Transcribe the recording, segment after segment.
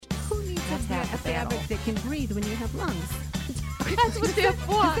A fabric that can breathe when you have lungs. That's what they're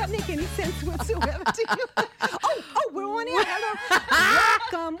for. Does that make any sense whatsoever to you? Oh, we're on air.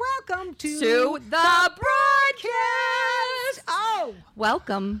 Hello. Welcome to the broadcast. Oh,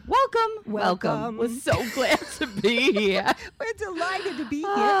 Welcome. We're so glad to be here. we're delighted to be here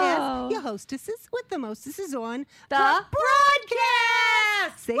Oh. as your hostesses with the mostesses on The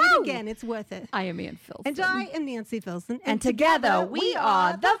broadcast. Say Woo. it again. It's worth it. I am Ann Filson. And I am Nancy Filson. And together we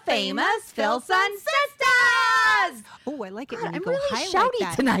are the famous Filson Sisters. Oh, I like it God, when you I'm go really high shouty like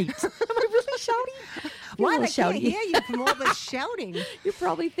that. tonight. Am I really shouty? Why? You're a I little can't shouty. hear you from all the shouting. You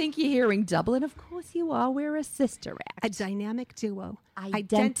probably think you're hearing double, and of course you are. We're a sister A act. dynamic duo.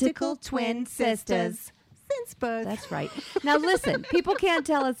 Identical twin sisters. Since birth. That's right. Now listen, people can't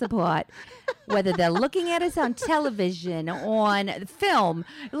tell us apart whether they're looking at us on television, on film,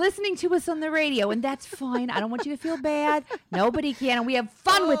 listening to us on the radio, and that's fine. I don't want you to feel bad. Nobody can, and we have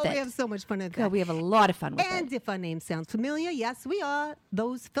fun with it. We have so much fun with God, that. we have a lot of fun with And it. if our name sounds familiar, yes, we are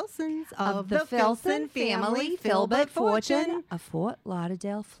those Filsons of The Filson family, Filbert Fortune A of Fort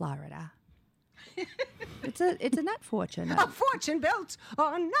Lauderdale, Florida. It's a nut fortune. fortune built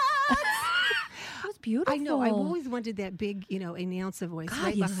on nuts. That was beautiful. I know. I've always wanted that big, announcer voice. God,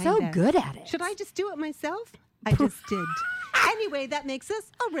 right you're behind so that. good at it. Should I just do it myself? I just did. Anyway, that makes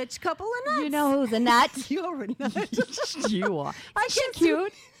us a rich couple of nuts. You know who's a nut? You're a nut. You are. I Is she guess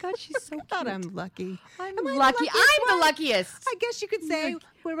cute? God, she's so cute. God, I'm lucky. I'm Am I the lucky. luckiest I'm the one? luckiest. I guess you could say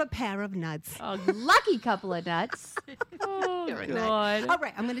we're a pair of nuts. A lucky couple of nuts. Oh, You're a nut. God. All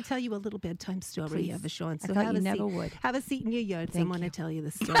right, I'm going to tell you a little bedtime story, Please. Sean. I thought have you a never seat. would. Have a seat in your yard. Thank I'm going to you. tell you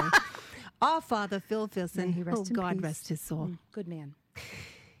the story. Our father, Phil Filson, May he rest in God peace. rest his soul. Good man.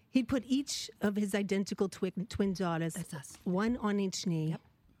 He'd put each of his identical twin daughters, That's us. one on each knee. Yep.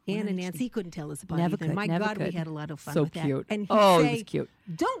 Ann One on and each Nancy knee. couldn't tell us apart. Never either. could, My never God, we could. had a lot of fun So with that. cute. And he'd Oh, he say, was cute.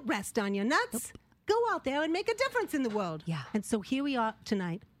 don't rest on your nuts. Go out there and make a difference in the world. Yeah. And so here we are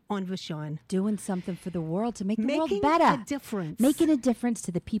tonight on Vashon. Doing something for the world to make the Making world better. a difference. Making a difference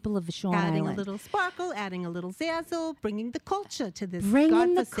to the people of Vashon Adding Island. a little sparkle, adding a little zazzle, bringing the culture to this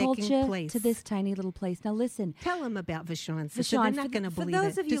Bringing the godforsaken culture place. to this tiny little place. Now listen, Tell them about Vashon. Sister. Vashon, They're not for, going to for believe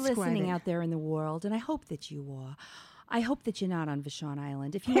those it. of you Describe listening it. out there in the world, and I hope that you are, I hope that you're not on Vashon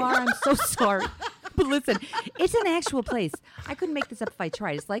Island. If you are, I'm so sorry. But listen, it's an actual place. I couldn't make this up if I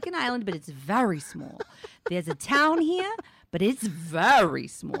tried. It's like an island, but it's very small. There's a town here, but it's very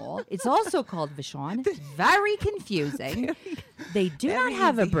small. It's also called Vashon. It's very confusing. They do not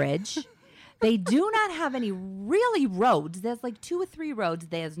have a bridge. They do not have any really roads. There's like 2 or 3 roads.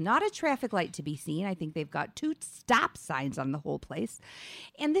 There's not a traffic light to be seen. I think they've got 2 stop signs on the whole place.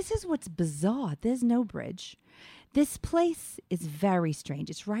 And this is what's bizarre. There's no bridge. This place is very strange.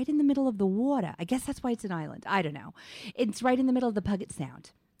 It's right in the middle of the water. I guess that's why it's an island. I don't know. It's right in the middle of the Puget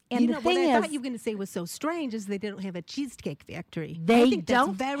Sound. And the what thing I is, thought you were going to say was so strange is they don't have a cheesecake factory. They I think that's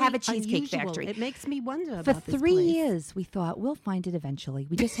don't very have a cheesecake unusual. factory. It makes me wonder for about this 3 place. years, we thought we'll find it eventually.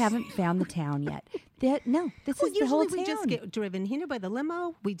 We just haven't found the town yet. No, this Well, is the whole usually we town. just get driven here by the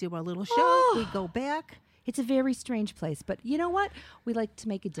limo. We do our little show. Oh. We go back. It's a very strange place, but you know what? We like to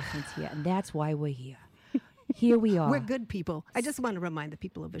make a difference here, and that's why we're here. Here we are. We're good people. I just want to remind the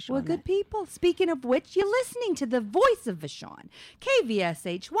people of Vashon. We're good people. Speaking of which, you're listening to the voice of Vashon,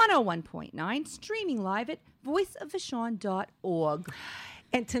 KVSH 101.9, streaming live at voiceofvashon.org.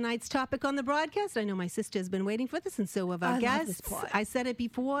 And tonight's topic on the broadcast, I know my sister has been waiting for this, and so have our I love guests. this part. I said it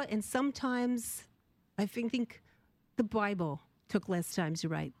before, and sometimes I think the Bible took less time to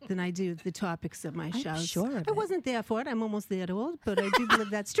write than I do the topics of my I'm shows. sure of I it. wasn't there for it. I'm almost that old, but I do believe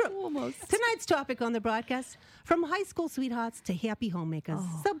that's true. Almost. Tonight's topic on the broadcast, from high school sweethearts to happy homemakers,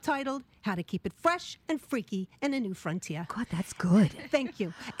 subtitled, How to Keep It Fresh and Freaky in a New Frontier. God, that's good. Thank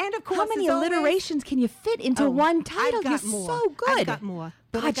you. And of course, How many as always, alliterations can you fit into one title? I've got You're more. so good. I've got more.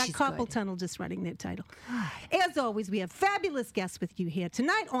 But I God, got she's carpal good. tunnel just writing that title. As always, we have fabulous guests with you here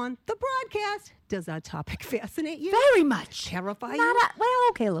tonight on the broadcast. Does our topic fascinate you? Very much. Terrify Not you? well,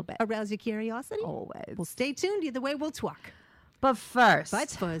 okay, a little bit. Arouse your curiosity? Always. Well, stay tuned. Either way, we'll talk. But first, But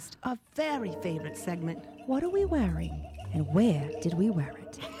first, a very favorite segment. what are we wearing? And where did we wear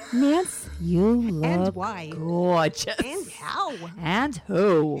it? Nance, you look And why? gorgeous. And how? And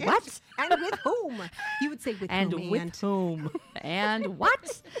who? What? And with whom? You would say with And whom. with whom? And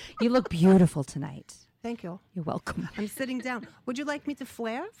what? You look beautiful tonight. Thank you. You're welcome. I'm sitting down. Would you like me to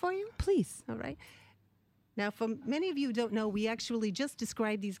flare for you? Please. All right. Now, for many of you who don't know, we actually just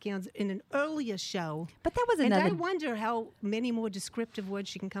described these gowns in an earlier show. But that was And another. I wonder how many more descriptive words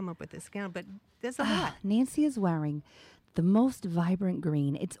she can come up with this gown, but there's a lot. Nancy is wearing the most vibrant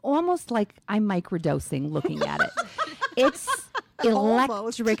green. It's almost like I'm microdosing looking at it. It's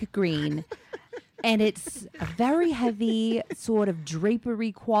Almost. electric green. And it's a very heavy sort of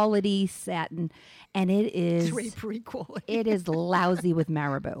drapery quality satin. And it is Drapery quality. It is lousy with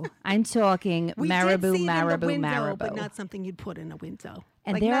marabou. I'm talking We marabou, did see it in the marabou, window, marabou. but not something you'd put in a window.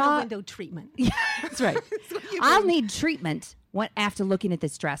 And like there not are- a window treatment. Yeah, that's right. what you I'll mean. need treatment after looking at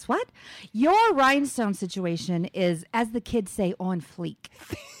this dress. What? Your rhinestone situation is, as the kids say, on fleek.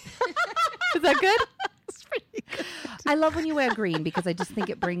 Is that good? It's pretty good. I love when you wear green because I just think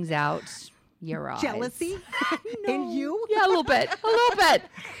it brings out your eyes. Jealousy in you? Yeah, a little bit. A little bit.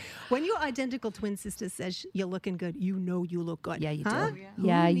 When your identical twin sister says you're looking good, you know you look good. Yeah, you huh? do. Who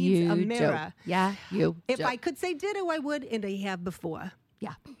Yeah, needs you a do. mirror? Yeah, you If do. I could say ditto, I would, and I have before.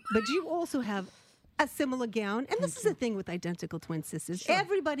 Yeah. But you also have a similar gown. And this is the thing with identical twin sisters.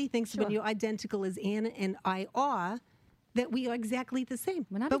 Everybody thinks when you're identical as Anna and I are, that we are exactly the same.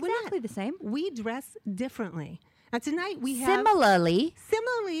 We're not but exactly the same. We dress differently. Now, tonight we have... Similarly,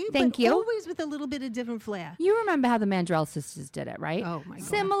 Thank but you. always with a little bit of different flair. you remember how the Mandrell sisters did it, right? Oh, my God.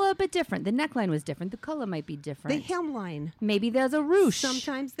 Similar but different. The neckline was different. The color might be different. The hemline. Maybe there's a ruche.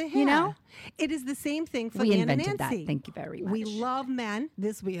 Sometimes the hair. You know? It is the same thing for We Ann and invented that. Nancy. Thank you very We much. love men.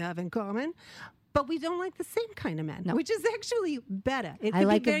 This we have in common. But we don't like the same kind of men, No. which is actually better. It I could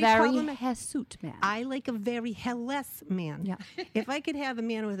like be a very problematic. hirsute man. I like a very hairless man. Yeah. If I could have a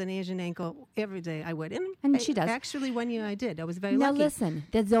man with an Asian ankle every day, I would. And she does. Actually, one year I did. I was very Now lucky. listen,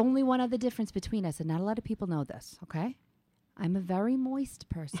 there's only one other difference between us, and not a lot of people know this, okay? I'm a very moist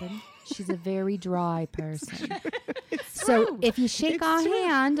person. She's a very dry person. So true. if you shake It's our true.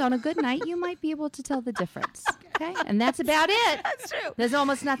 hand on a good night, you might be able to tell the difference. Okay? And that's about it. That's true. There's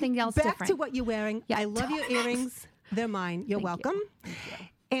almost nothing else Back different. to what you're wearing. Yeah. I love your earrings. They're mine. You're Thank welcome.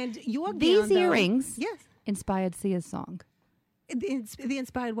 And your These gown, though- earrings Yes. inspired Sia's song. The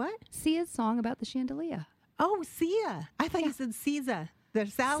inspired what? Sia's song about the chandelier. Oh, Sia. I thought you said Caesar. Their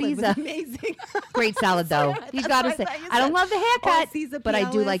salad Caesar. was amazing. Great salad, though. You That's got to what say. I thought you I don't said. love the haircut, Caesar but I do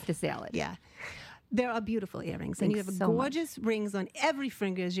Palace. like the salad. Yeah. There are beautiful earrings. And you Thanks have so much. gorgeous rings on every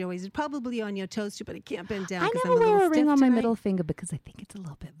finger as you always. Probably on your toes too, but it can't bend down I because I'm never a little wear a ring stiff on my tonight. middle finger because I think it's a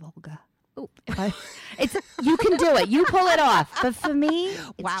little bit vulgar. Oh. It's you can do it. You pull it off. But for me,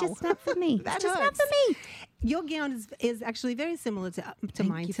 it's Wow. just not for me. That It's just not hurts. for me. Your gown is actually very similar to Thank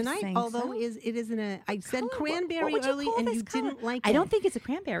mine you for tonight, saying although so. it isn't a. I said Color, what cranberry would you early, call and this you color? didn't like it. I don't think it's a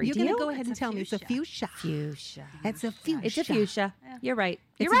cranberry. You're do going to you? go ahead and tell me it's a fuchsia. Fuchsia. It's a fuchsia. It's a fuchsia. You're right.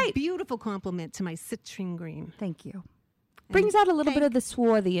 You're It's right. a beautiful compliment to my citrine green. Thank you. Brings out a little bit of the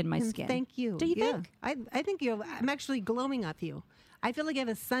swarthy in my And skin. thank you. Do you Yeah. think? I think I'm actually glowing off you. I feel like I have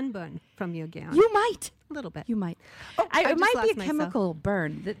a sunburn from your gown. You might. A little bit. You might. Oh, I it just might be a lost myself. chemical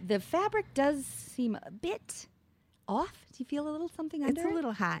burn. The fabric does seem a bit off. Do you feel a little something under It's a it?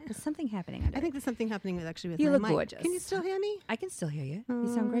 little hot. There's something happening under I it. think there's something happening with actually with You my look mic. gorgeous. Can you still hear me? I can still hear you.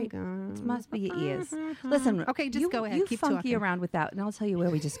 You sound great. God. It must be your ears. Listen, Okay, just you, go ahead. You Keep funky talking. around with that, and I'll tell you where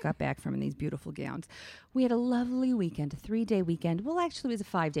we just got back from in these beautiful gowns. We had a lovely weekend, a 3-day weekend. Well, actually, it was a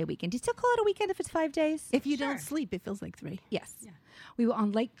 5-day weekend. Do you still call it a weekend if it's 5 days? If you don't sleep, it feels like 3. Yes. We were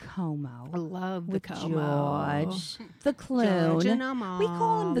on Lake Como. I love the with Como. George, the Clune. George and We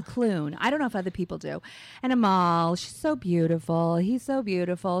call him the Clune. I don't know if other people do. And Amal, she's so beautiful. He's so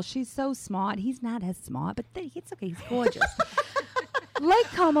beautiful. She's so smart. He's not as smart, but it's okay. He's gorgeous. Lake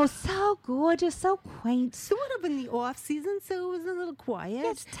Como, so gorgeous, so quaint. Sort of in the off season, so it was a little quiet.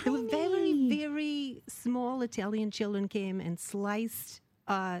 It's There were very, tiny. very small Italian children came and sliced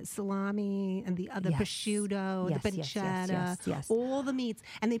salami and the other Yes. prosciutto, Yes, the yes, pancetta, yes. all the meats,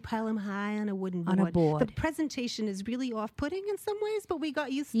 and they pile them high on a wooden board. On a board. The presentation is really off-putting in some ways, but we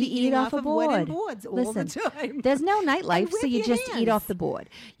got used to You eating eat off off a of board. wooden boards all Listen, the time. there's no nightlife, And so with you your just eat hands. off the board.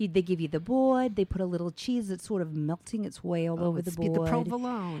 They give you the board. They put a little cheese that's sort of melting its way all over the it's board. the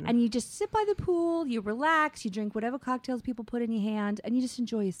provolone. And you just sit by the pool. You relax. You drink whatever cocktails people put in your hand, and you just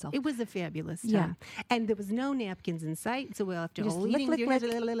enjoy yourself. It was a fabulous Yeah. time. And there was no napkins in sight, so after You just all lick, eating, lick, you lick. had to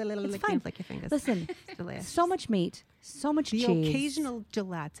It's lick fine. and flick your fingers. Listen, It's delicious. so much meat, so much The cheese, occasional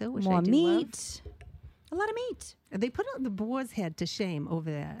gelato, which more I do meat, a lot of meat. love. They put the boar's head to shame over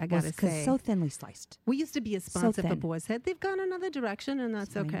there, I gotta Because say. so thinly sliced. We used to be a sponsor for thin. Boar's Head. They've gone another direction, and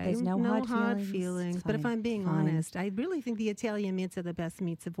that's I mean, okay. there's no hard hard feelings. feelings. It's But if fine. I'm being Fine. honest, I really think the Italian meats are the best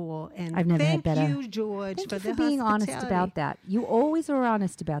meats of all. And I've never had thank better. you, George, Thank for you for the being honest hospitality. about that. You always are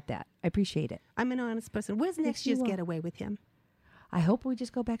honest about that. I appreciate it. I'm an honest person. Where's next you year's are. getaway with him? I hope we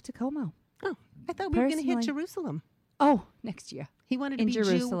just go back to Como. Oh, I thought we were going to hit Personally- Jerusalem. Oh, next year. He wanted to In be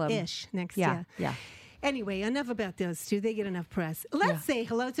Jerusalem. Jewish next Yeah, year. yeah. Anyway, enough about those two. They get enough press. Let's Yeah. say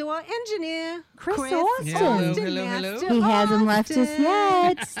hello to our engineer, Chris Austin. Hello, Austin, hello, hello. Master He hasn't left us Austin.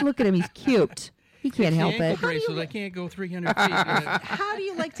 yet. Look at him. He's cute. He can't help ankle it. bracelet. I can't go 300 feet. Yeah. How do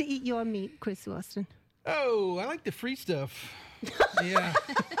you like to eat your meat, Chris Austin? Oh, I like the free stuff. Yeah.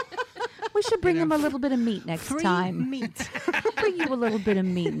 We should bring him a little bit of meat next Free time. meat. Bring you a little bit of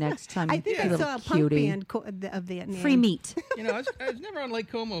meat next time. I think you I little saw a cutie. punk band of that name. Free meat. I was never on Lake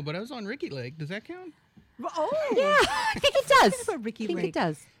Como, but I was on Ricky Lake. Does that count? Oh, Yeah, I think it does. About Ricky I think Lake. it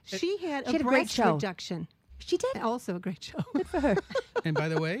does. She had a great breast show. reduction. She did. Also a great show. Good for her. And by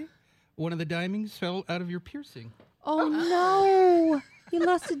the way, one of the diamonds fell out of your piercing. Oh no! You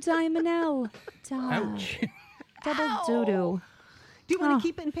lost a diamond L. Ouch. Double doo-doo. Do you want to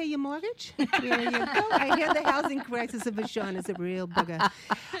keep it and pay your mortgage? There you go. I hear the housing crisis of Vashon is a real booger.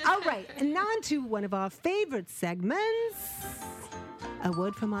 All right, and on to one of our favorite segments. A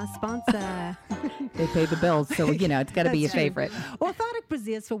word from our sponsor. They pay the bills, so it's got to be your That's true. favorite. Orthotic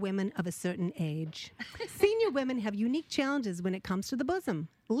brassieres for women of a certain age. Senior women have unique challenges when it comes to the bosom.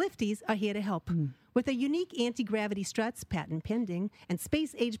 Lifties are here to help. With their unique anti-gravity struts, patent pending, and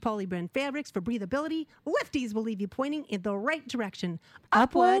space-age polybrand fabrics for breathability, Lifties will leave you pointing in the right direction.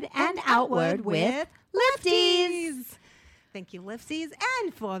 Upward and outward with Lifties. Thank you, Lifties.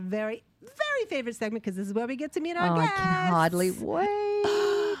 And for a very, very favorite segment, because this is where we get to meet our Oh, I guests. can hardly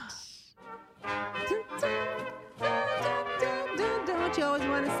wait. Don't you always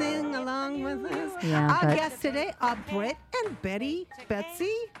want to sing along with us? Yeah, Our but- guests today are Brit and Betsy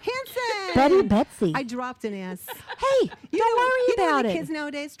Hansen. Betty Betsy. I dropped an S. Hey, don't worry about the it. kids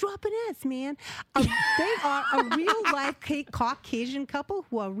nowadays drop an S, man. They are a real-life Caucasian couple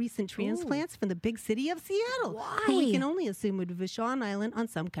who are recent transplants from the big city of Seattle. Why? Who we can only assume would visit Vashon Island on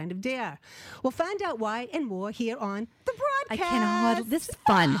some kind of dare. We'll find out why and more here on the I broadcast. cannot. This is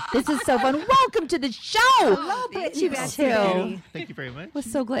fun. This is so fun. Welcome to the show. Hello, Brit You and Betsy. too. Betty. Thank you very much. We're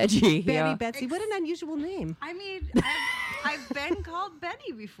so glad you're here. Betty Betsy. What an unusual name. I mean, I've been called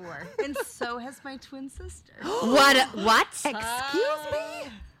Betty before, and so has my twin sister. What? Excuse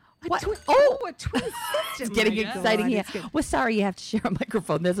me? What? A twin sister. It's getting My exciting God, here. it's good. We're sorry you have to share a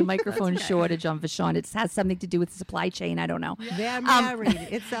microphone. There's a microphone shortage on Vashon. It has something to do with the supply chain. I don't know. They're married.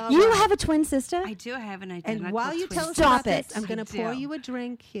 It's all You right. have a twin sister? I do have an identical And while you twin tell us sister. Stop about it. this, I'm going to I pour do. you a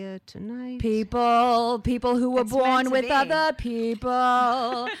drink here tonight. People who were It's born meant to with be. other people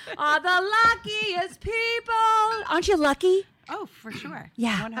are the luckiest people. Aren't you lucky? Oh, for sure.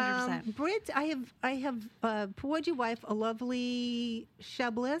 Yeah. 100%. Britt, I have poured your wife a lovely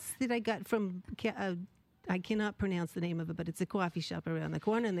Chablis that I got from. I cannot pronounce the name of it, but it's a coffee shop around the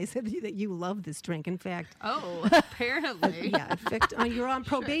corner, and they said that you love this drink. In fact, Oh, apparently. yeah, in fact, you're on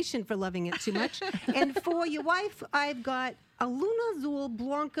probation for loving it too much. And for your wife, I've got a Luna Azul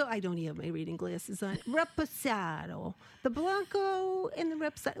Blanco. I don't even have my reading glasses on. Reposado. The Blanco and the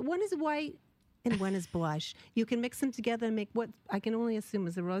Reposado. One is white and one is blush. You can mix them together and make what I can only assume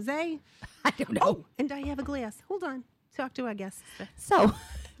is a rosé. I don't know. Oh, and I have a glass. Hold on. Talk to our guests. So,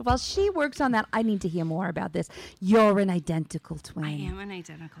 while she works on that, I need to hear more about this. You're an identical twin. I am an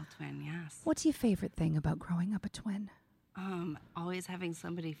identical twin, yes. What's your favorite thing about growing up a twin? Always having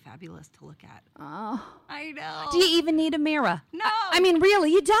somebody fabulous to look at. Oh. I know. Do you even need a mirror? No. I mean,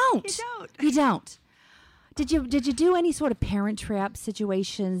 really, you don't. You don't. You don't. Did you do any sort of parent trap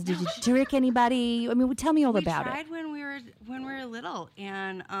situations? Did you trick anybody? I mean, tell me all about We it. tried when we were little,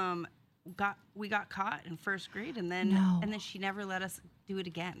 and we got caught in first grade, and then she never let us do it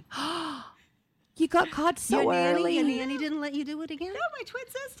again. You got caught so Your early. nanny didn't let you do it again? No, my twin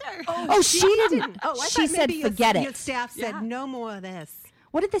sister. Oh, she didn't. Oh, I She thought said, maybe "Forget your it." staff said, Yeah. no more of this.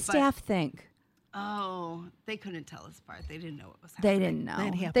 What did the staff think? Oh, they couldn't tell us apart. They didn't know what was They happening. didn't know.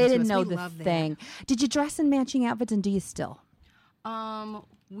 That happens They to didn't us. know We the love that. thing. Did you dress in matching outfits, and do you still?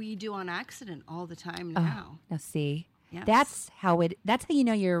 We do on accident all the time now. Now, see, Yes. that's how you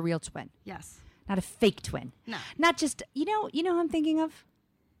know you're a real twin, Yes. not a fake twin. No. Not just you know who I'm thinking of?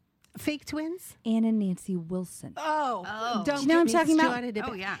 Fake twins? Ann and Nancy Wilson. Oh, Oh. don't Do you know get what I'm me talking about? started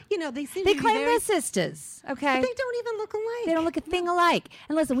Oh, yeah. You know, they seem They to be claim very, they're sisters. Okay. but they don't even look alike. They don't look a thing alike.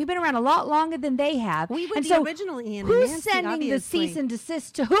 And listen, we've been around a lot longer than they have. We were and the so original Ann and who's Nancy, sending obviously. the cease and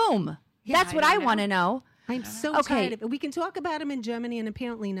desist to whom? Yeah, That's what I I don't want to know. I'm so Okay. tired of it. We can talk about them in Germany and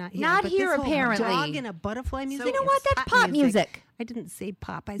apparently not here. Not but here, this whole apparently. Dog and a butterfly music. You know what? is That's pop music. I didn't say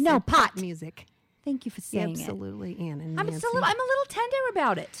pop. I No, said pot. music. Thank you for saying it. Absolutely, Ann and I'm Nancy. a little tender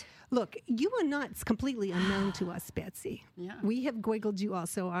about it. Look, you are not completely unknown to us, Betsy. Yeah. We have Gwiggled you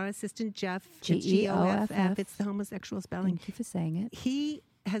also. Our assistant, Jeff, Geoff. it's the homosexual spelling. Thank you for saying it. He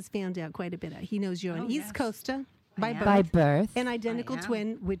has found out quite a bit. He knows you're an East Coaster. By birth. An identical I am.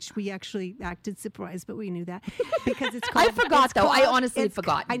 twin, which we actually acted surprised, but we knew that because it's called. I forgot, it's though. I called- honestly it's-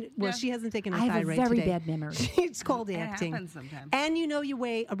 forgot. Well, she hasn't taken her I have a thyroid very today. bad memory. It's called It acting. happens sometimes. And you know your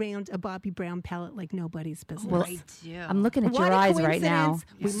way around a Bobby Brown palette like nobody's business. Well, I do. I'm looking at What your a eyes right now.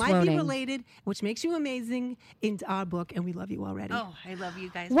 coincidence. We might Swooning. be related, which makes you amazing in our book, and we love you already. Oh, I love you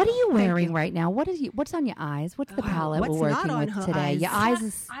guys. What are both. you Thank wearing you. right now? What's on your eyes? What's the palette what's we're not working on with her today? eyes? Your eyes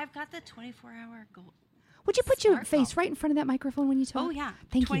is. I've got the 24-hour gold. Would you put your sparkle. face right in front of that microphone when you talk? Oh yeah,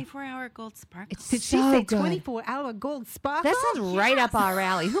 Thank you. 24-hour gold sparkle. It's Did she so say good. 24-hour gold sparkle? That sounds right up our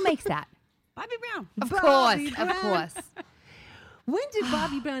alley. Who makes that? Bobby Brown. Of Bobby course, of Brown. course. When did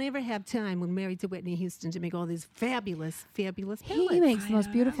Bobby Brown ever have time when married to Whitney Houston to make all these fabulous palettes? He makes the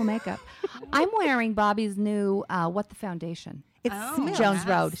most beautiful makeup. I'm wearing Bobby's new What the Foundation. It Oh, smells. Jones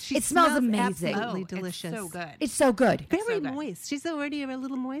Road. She It smells amazing. Absolutely Oh, delicious. It's so good. It's so good. Very so good. moist. She's already a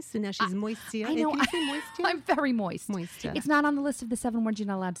little moist, and now she's moistier. I know. Can you say moistier? I'm very moist. Moister. It's not on the list of the 7 words you're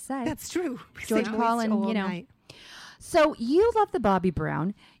not allowed to say. That's true. We George say Carlin, moist all you know. night. So you love the Bobby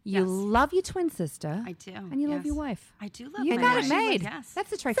Brown. You Yes. love your twin sister. I do. And you love yes. your wife. I do love You my got wife. it made. Yes. That's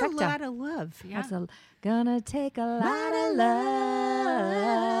the It's a trifecta. lot of love. Yeah. That's gonna take a lot of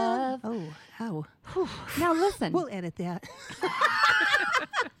love. Oh, how? Now listen. We'll edit that.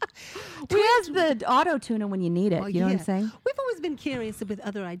 Where's the auto tuner when you need it? Oh, You know what I'm yeah. saying? We've always been curious with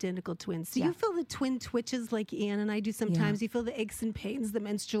other identical twins. Do Yeah. you feel the twin twitches like Ann and I do sometimes? Do you feel the aches and pains, the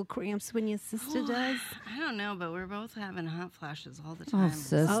menstrual cramps when your sister does? I don't know, but we're both having hot flashes all the Oh, time.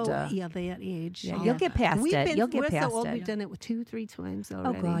 sister. Oh, yeah, they're at age. Yeah, you'll get past We've it. been, You'll get we're past so old, it. we've done it 2-3 times Oh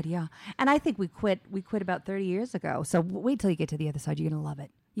already. God, yeah. And I think we quit about 30 years ago. So wait till you get to the other side. You're gonna love it.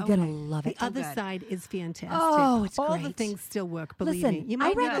 You're gonna love it. The other good. side is fantastic. Oh, it's All the great. things still work, believe Listen, me. You I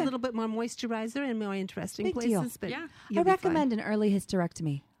might need a reckon- little bit more moisturizer and more interesting Big places, deal. but Yeah. you'll I be fine. recommend an early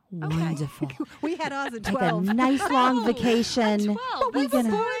hysterectomy. Wonderful. We had ours at Like 12. a nice long vacation. But we We're were, gonna-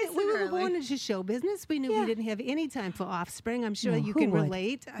 born, we were early. born into show business. We knew Yeah. we didn't have any time for offspring. I'm sure No, you who can would?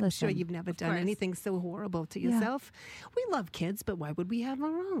 relate. I'm sure Listen. you've never done course. anything so horrible to Yeah. yourself. We love kids, but why would we have our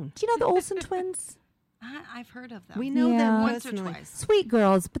own? Do you know the Olsen twins? I've heard of them. We know Yeah. them once or personally. twice. Sweet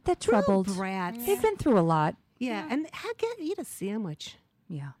girls, but they're troubled. Little brats. They've been through a lot. Yeah, and eat a sandwich.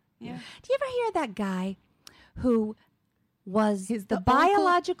 Yeah. Yeah. Do you ever hear that guy who was His- the the uncle-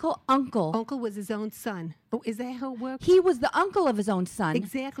 biological uncle? Uncle was his own son. Oh, is that how it works? He was the uncle of his own son.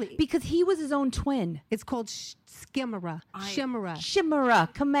 Exactly. Because he was his own twin. It's called Skimera. Shimera. Chimera,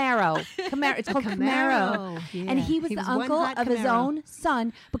 Camaro. It's called Camaro. Yeah. And he was the one uncle hot of his Camaro. own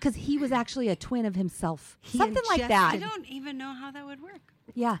son because he was actually a twin of himself. He Something like I that. don't even know how that would work.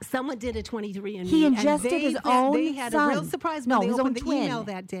 Yeah. Someone did a 23andMe. He and ingested his they own had a real son. surprise No, when they his own opened the twin. email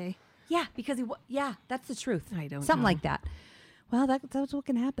that day. Yeah, because yeah, that's the truth. I don't Something know. like that. Well, that's what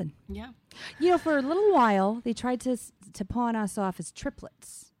can happen. Yeah. You know, for a little while, they tried to pawn us off as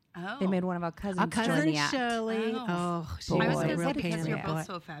triplets. Oh. They made one of our cousins Our join cousin the act. Shirley. Oh. Oh, she Boy, I was was a going to real say pain because in you're the both butt.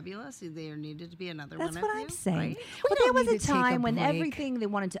 so fabulous, there needed to be another That's one what of I'm you, saying. right? But there don't was a need to take a time when break. everything they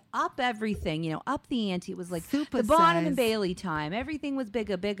wanted to up everything, up the ante. It was like the Super Bonham and size. Bailey time. Everything was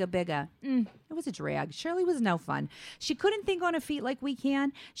bigger, bigger, bigger. It was a drag. Shirley was no fun. She couldn't think on her feet like we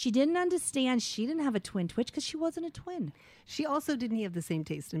can. She didn't understand. She didn't have a twin twitch because she wasn't a twin. She also didn't have the same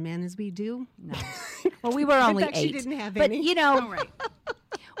taste in men as we do. No. Well, we were only fact, 8. she didn't have but any. Oh, right.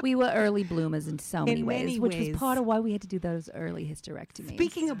 we were early bloomers in so many ways, many which ways. was part of why we had to do those early hysterectomies.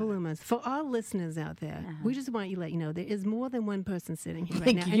 Speaking of bloomers, for our listeners out there, we just want you to let you know there is more than one person sitting here right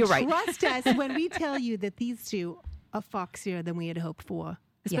Thank now. you. And You're right. Trust us when we tell you that these two are foxier than we had hoped for,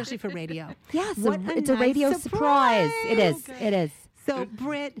 especially for radio. Yes, What it's a nice radio surprise. It is. surprise. It is. So,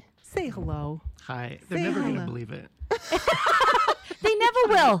 Britt, say hello. Hi. They're Say never going hello. to believe it. They never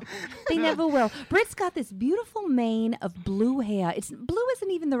will. They never will. Britt's got this beautiful mane of blue hair. It's blue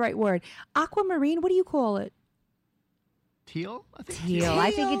isn't even the right word. Aquamarine. What do you call it? Teal? I think Teal.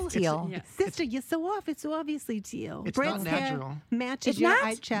 I think it's teal. Yeah. Sister, you're so off. It's obviously teal. It's Britt's not hair natural. matches It's your not?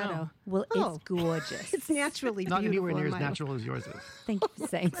 eyeshadow. No. Well, Oh. it's gorgeous. It's naturally Not beautiful. anywhere near in as my- natural as yours is. Thank you for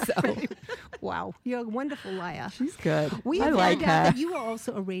saying so. Wow, you're a wonderful liar. She's good. We I found like out her. that you are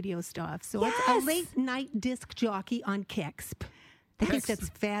also a radio star. So it's a Yes. late night disc jockey on Kexp. I think that's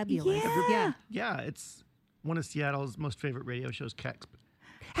fabulous. Yeah. Yeah, it's one of Seattle's most favorite radio shows, Kex.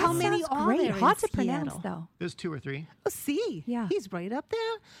 How That many sounds are great. there in Hard to pronounce, Seattle? though. There's 2 or 3. Oh, see, Yeah. he's right up there.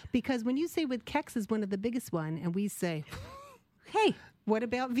 Because when you say with Kex is one of the biggest one, and we say, Hey. what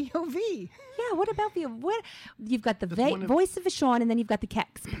about VOV? Yeah. What about the what? You've got the one of- voice of Vashon, and then you've got the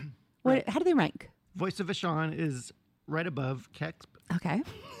Kex. What? How do they rank? Voice of Vashon is right above Kex, Okay.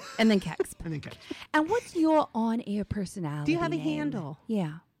 And then Kex. and then Kex. And what's your on-air personality? Do you have a name? handle?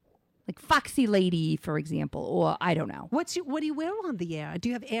 Yeah. like Foxy Lady, for example, or I don't know. What do you wear on the air? Do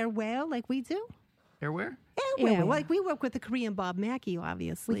you have airwear like we do? Airwear? Airwear. Like we work with the Korean Bob Mackey,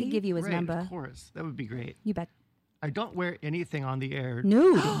 obviously. We can give you his Right, number. of course. That would be great. You bet. I don't wear anything on the air.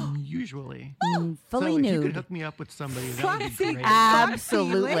 Nude. Usually. Fully so if you nude. could hook me up with somebody, that would be Foxy, great.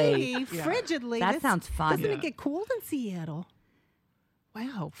 Absolutely. lady, frigidly. That sounds fun. Doesn't Yeah. it get cold in Seattle?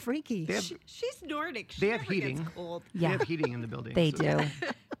 Wow, freaky. They have, She's Nordic. She they have never heating. gets cold. They Yeah, have heating in the building. they so- do.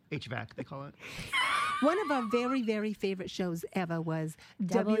 HVAC, they call it. One of our very, very favorite shows ever was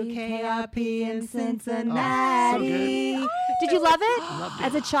WKRP in Cincinnati. Cincinnati. Did you love it? Loved it.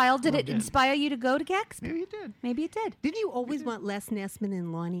 As a child, did it Loved it. inspire you to go to Gex? Maybe you did. Maybe it did. Didn't you always want Les Nessman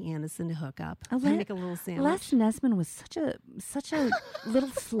and Lonnie Anderson to hook up? Oh, To make a little sandwich? Les Nessman was such a little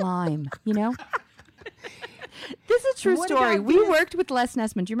slime, you know? This is a true What story. about We this? worked with Les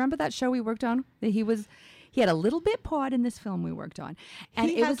Nessman. Do you remember that show we worked on? That he had a little bit part in this film we worked on. And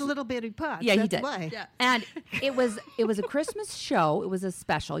He it has was little bitty pots. Yeah, he that's did. Why. Yeah. And it was a Christmas show. It was a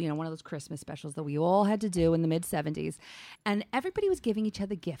special, one of those Christmas specials that we all had to do in the mid 70s. And everybody was giving each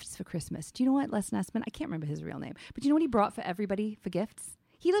other gifts for Christmas. Do you know what Les Nessman? I can't remember his real name, but do you know what he brought for everybody for gifts?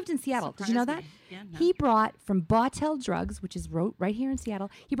 He lived in Seattle. Did you know that? Surprised me. Yeah, no. He brought from Bartell Drugs, which is right here in Seattle.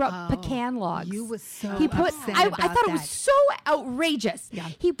 He brought pecan logs. You were so He put. upset I about thought it was that. so outrageous. Yeah.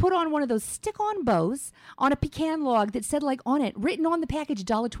 He put on one of those stick-on bows on a pecan log that said, like, on it, written on the package,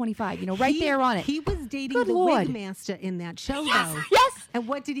 $1.25. Right there on it. He was dating Good the Lord. wig master in that show, Yes, though. yes. And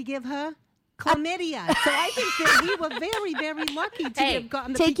what did he give her? Chlamydia. So I think that we were very, very lucky to Hey, have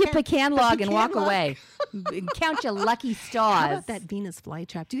gotten the take your pecan the log and pecan walk log. away. Count your lucky stars. How about that Venus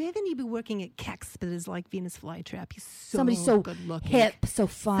flytrap? Do you have anybody working at Kex that is like Venus flytrap? He's so Somebody so good looking, hip, so so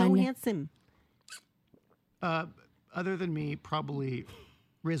fun. handsome. Other than me, probably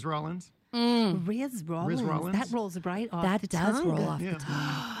Riz Rollins. Riz Rollins. Rollins. That rolls right off That the does tongue. roll off Yeah. the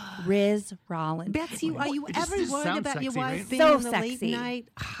tongue. Riz Rollins. Betsy, are you It just ever worried sounds about your sexy, wife right? being So in the sexy. late night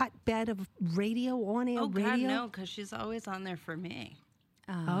hotbed of radio, on-air Oh God, radio? no, because she's always on there for me.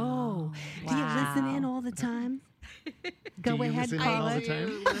 Oh, do you listen in all the time? Go Do you ahead, listen in all caller. the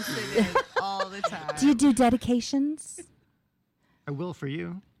time? Listen in all the time. Do you do dedications? I will for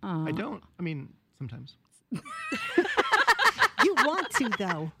you. I don't. I mean, sometimes. You want to,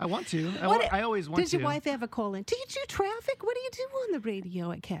 though. I want to. What- I always want Does to. your wife ever call in? Do you do traffic? What do you do on the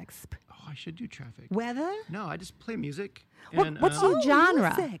radio at Kex? Oh, I should do traffic. Weather? No, I just play music. What's your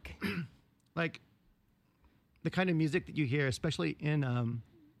genre? Music. like the kind of music that you hear, especially in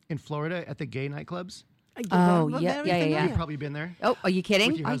Florida at the gay nightclubs? Oh, We're yeah, very yeah, yeah, familiar. You've probably been there Oh, are you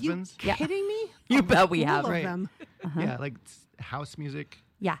kidding? with your Are you husbands. Yeah. kidding me? You bet we All have. of Right. them. Yeah, like house music,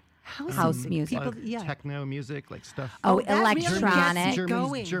 Yeah. House music. People, like yeah. techno music, like stuff. Oh, that really gets electronic. you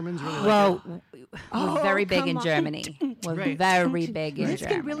going. Germans really like Well, it. we're very big come in on. Germany. We're Right. very big in This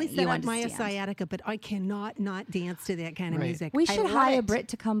Germany. can really You set up my understand. sciatica, but I cannot not dance to that kind of Right. music. We I should love hire it. Brit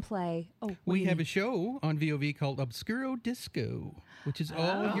to come play. Oh, what do Mm-hmm. you Oh. mean? Oh. Oh. a show on VOV called Obscuro Disco, which is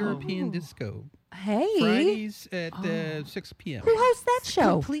all European disco. Hey. Fridays at 6 p.m. Who hosts that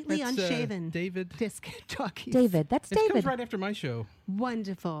show? Completely That's, unshaven. David. Disc jockeys. David. That's It comes David right after my show.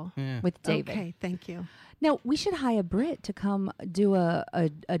 Wonderful. Yeah. with David. Okay, thank you. Now, we should hire Brit to come do a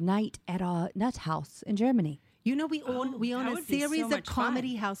night at our nut house in Germany. You know, we own that a would be so series of much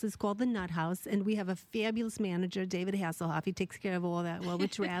comedy fun. houses called the Nut House, and we have a fabulous manager, David Hasselhoff. He takes care of all that while we're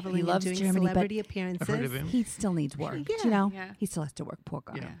traveling He loves and doing Germany, but- celebrity appearances. I've heard of him. He still needs work. Yeah. You know? Yeah. He still has to work, poor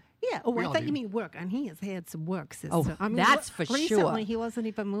guy. Yeah. Yeah. Oh, We I all thought do. you mean work, and he has had some work, sister. Oh, that's for recently sure. he wasn't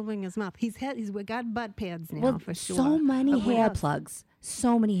even moving his mouth. He's got butt pads now Well, for sure. so many But what hair else? plugs.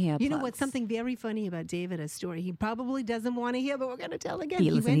 So many hair plugs. You know what's something very funny about David, a story he probably doesn't want to hear, but we're going to tell again. He- He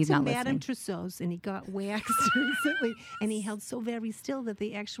listen, went he's to not Madame listening. Tussauds and he got waxed recently, and he held so very still that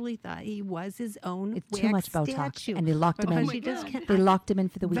they actually thought he was his own It's wax too much Botox. statue. And they locked him Because in. he just can't- They locked him in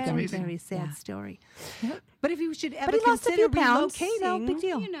for the very, weekend. amazing. very sad Yeah. story. But if you should ever But he lost a consider few pounds, relocating, so big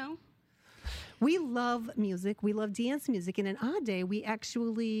deal. You know. we love music. We love dance music. And in our day, we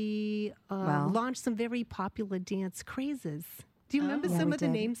actually Well. launched some very popular dance crazes. Do you remember Yeah, some we of the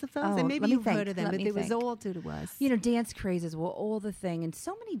did. names of those? Oh, And maybe let me you've think. heard of them, Let but me they was think. old to us. You know, dance crazes were all the thing, and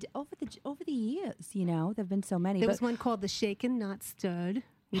so many over the years. You know, there've been so many. There but, was one called the Shaken Not Stirred.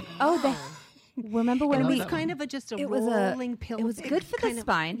 oh, remember when It we? was that kind of just a It was rolling a. pill. It was good for the kind of-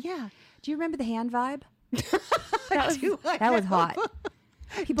 spine. Yeah. Do you remember the hand vibe? Do I That was know? hot.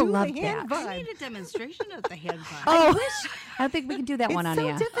 People Do the loved hand that. vibe. I need a demonstration of the hand vibe. Oh, I don't think we can do that one on It's so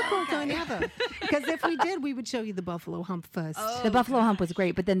air. difficult on ever. Because if we did, we would show you the buffalo hump first. The buffalo hump was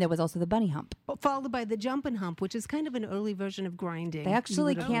great, but then there was also the bunny hump. Followed by the jumping hump, which is kind of an early version of grinding. They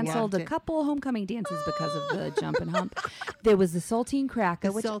actually You would've canceled a loved it. couple homecoming dances because of the jump and hump. There was the saltine cracker,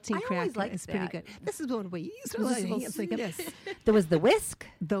 The which saltine I cracker always liked is pretty that. good. This is one way you use Yes. yes. There was the whisk.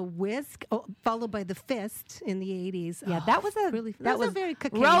 The whisk, followed by the fist in the 80s. Yeah, Oh, that was a really that was a very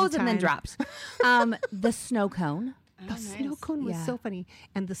cocaine rose and then time. drops. The snow cone. The snow cone was Yeah. so funny,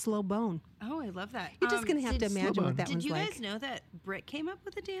 and the slow bone. Oh, I love that. You're just gonna have to imagine what that Did one's you like. guys know that Brit came up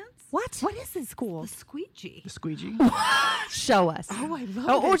with a dance? What? What is this The called? squeegee. The squeegee. Show us. Oh, I love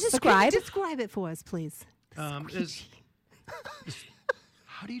Oh, it. or So can describe. you describe it for us, please. There's-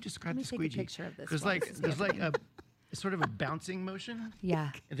 how do you describe Let me the take a squeegee? picture of this There's while like this is there's like a sort of a bouncing motion, Yeah.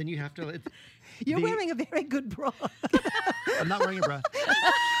 and then you have to. You're the- wearing a very good bra. I'm not wearing a bra.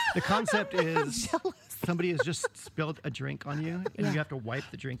 The concept is somebody has just spilled a drink on you, and you have to wipe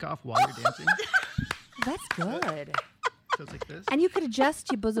the drink off while you're dancing. That's good. So it's like this. And you could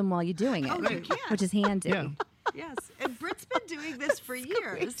adjust your bosom while you're doing it, Oh, you can. which is handy. Yeah, Yes, and Brit's been doing this for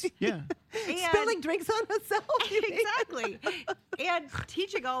years. yeah. And Spilling drinks on herself. exactly, and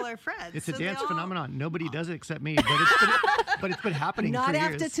teaching all our friends. It's a So they dance all- phenomenon. Nobody does it except me, but it's been happening Not for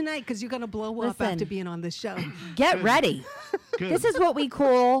after years. tonight, because you're going to blow up Listen. after being on this show. Get ready. Good. This is what we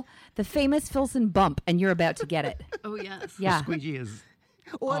call the famous Filson bump, and you're about to get it. Oh yes. Yeah. Squeegee is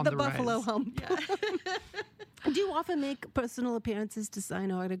Or on the the buffalo rise. hump. Do you often make personal appearances to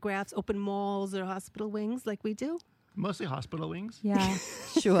sign autographs, open malls or hospital wings like we do? mostly hospital wings. Yeah,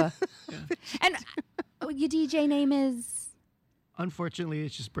 sure. And your DJ name is? Unfortunately,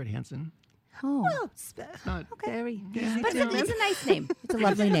 it's just Brit Hansen. Oh. Well, Not, very Yeah. easy But to it's a nice name. It's a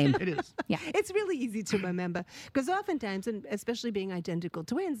lovely name. It is. Yeah. It's really easy to remember because oftentimes, and especially being identical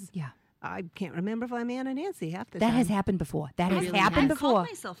twins, Yeah. I can't remember if I'm Ann or Nancy half the That time. has happened before. That has Really happened have. I before. called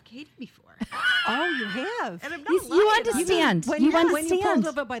myself Katie before, Oh, you have. and I'm not You lying about it. understand. When You when you understand. pulled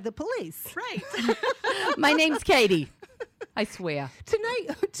over by the police. Right. My name's Katie. I swear. Tonight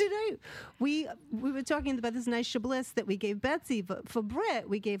we were talking about this nice bliss that we gave Betsy, but for Brit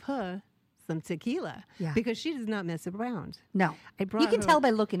we gave her some tequila Yeah. because she does not mess around. No. I brought You can her- tell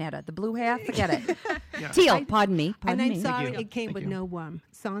by looking at it. The blue hair, forget it. Yeah. Teal, pardon me. And Pardon I'm me. sorry you. it came Thank with you. no worm.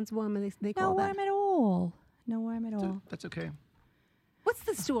 Sans worm, they No call worm that. at all. No worm at all. That's okay. What's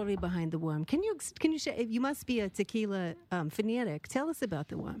the story behind the worm? Can you share? You must be a tequila fanatic. Tell us about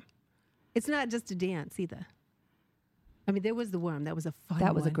the worm. It's not just a dance either. I mean, there was the worm. That was a fun.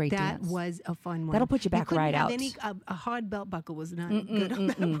 That was a one. great That dance. was a fun one. That'll put you back couldn't right have out. Any, a hard belt buckle was not good on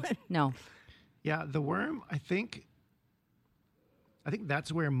that one. No. Yeah, the worm. I think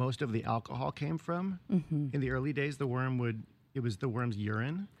that's where most of the alcohol came from. Mm-hmm. In the early days, it was the worm's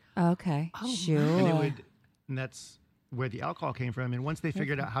urine, Okay. Oh, Sure. and that's where the alcohol came from. And once they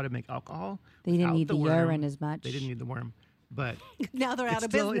figured out how to make alcohol, They didn't without need the worm, urine as much. They didn't need the worm, but Now they're out it's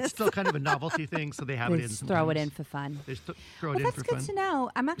of still business. it's still kind of a novelty thing. So they have They it in. just throw it in sometimes. for fun. They just throw it Well, in that's for good fun. to know.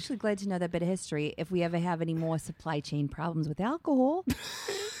 I'm actually glad to know that bit of history. If we ever have any more supply chain problems with alcohol,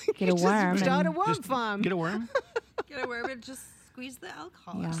 get a Just worm. start a and- worm Just farm. get a worm. Get a worm and just squeeze the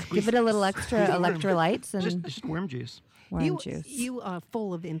alcohol. yeah. out. Give it a little extra Squeeze the worm. electrolytes and just worm juice. worm juice. You are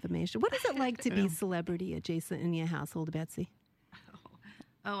full of information. What is it like to be celebrity adjacent in your household, Betsy?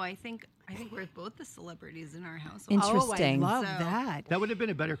 Oh, I think we're both the celebrities in our household. Interesting. Oh, I love So- that. That would have been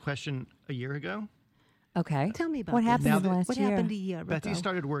a better question a year ago. Okay. Tell me about what this. happened Now in the that- last What year. happened a year Betsy ago?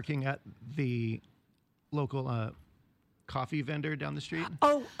 started working at the local coffee vendor down the street.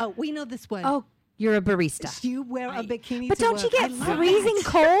 Oh, we know this one. Oh, you're a barista. You wear a bikini But to don't you work. I get love freezing that.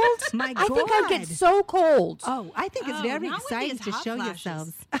 cold? My I think I'd God. get so cold. Oh, I think it's Oh, very not with exciting these to hot show flashes.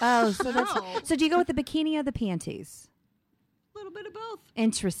 yourselves. Oh, so that's No. so. Do you go with the bikini or the panties? A little bit of both.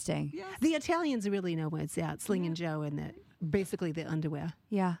 Interesting. Yes. The Italians really know what's out. Sling and Joe and basically the underwear.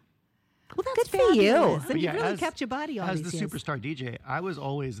 Yeah. Well, that's Good for you. fabulous. But And you yeah, really as- kept your body all As these the years. superstar DJ, I was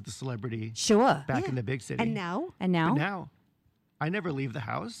always the celebrity Sure. back Yeah. in the big city. And now? And now? But now, I never leave the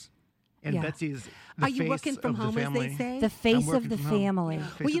house, and Yeah. Betsy's the Are you face working from of the home, as family. they say? The face working of the from home. family.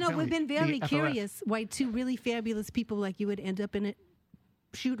 Face Well, you of know, the we've been family, very the FOF. curious why two really fabulous people like you would end up in a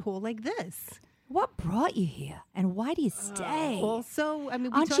shoot hall like this. What brought you here, and why do you stay? Also, I mean,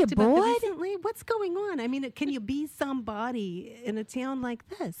 we Aren't you talked about bored? this recently. What's going on? I mean, can you be somebody in a town like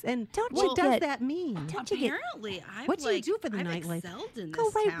this? And Don't what you does get- that mean? Don't you get? Apparently, I'm What do you like, do for the I've nightlife? excelled in Go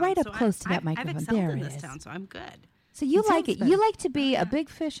this right- town, right up so close to that I've microphone. excelled There in it this is. town, so I'm good. So you It like sounds it. You fun. like to be a big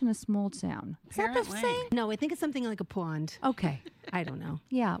fish in a small town. Is that the Apparently. saying? No, I think it's something like a pond. Okay. I don't know.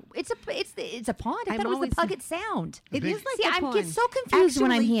 Yeah. It's a pond. I I'm thought it was always- the Puget Sound. It big- is like See, a I pond. get so confused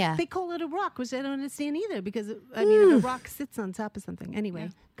when I'm Actually, here. They call it a rock, which I don't understand either because, I mean, a rock sits on top of something. Anyway,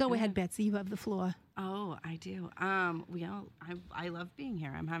 go ahead, Betsy. You have the floor. Oh, I do. I love being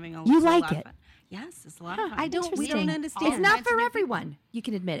here. I'm having a You a like lot of it? fun. Yes, it's a lot of fun. We don't Interesting. understand. It's not kinds for of new everyone. You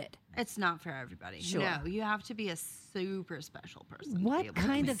can admit it. It's not for everybody. Sure. No, you have to be a super special person. to be What able to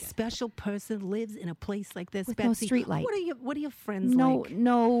kind make of it. special person lives in a place like this, With no Betsy? streetlight. What are your friends No, like?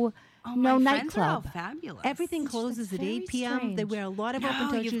 no, Oh, no my friends are all nightclub. fabulous. Everything That's closes at very 8 p.m. They strange. wear a lot of open No,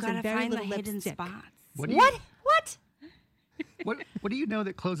 toe you've shoes got to and very find the little hidden lipstick. spots. What do you, What? what do you know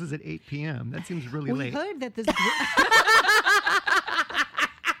that closes at 8 p.m.? That seems really We late. heard that this.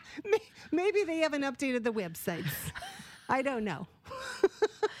 Maybe they haven't updated the websites. I don't know.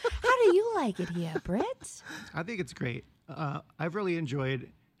 How do you like it here, Britt? I think it's great. I've really enjoyed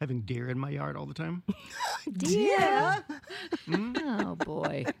having deer in my yard all the time. Yeah. Oh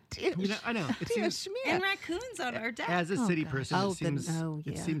boy. You know, I know. It seems, And raccoons on our deck. as a city God. person, Oh, it seems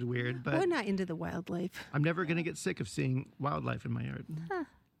yeah. it seems weird, We're but not into the wildlife. I'm never going to get sick of seeing wildlife in my yard.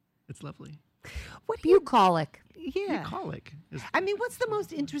 It's lovely. What do you? Bucolic. Yeah. Bucolic, is, I mean, what's the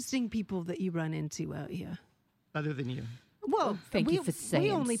most interesting people that you run into out here? other than you. Well, thank you we, for saying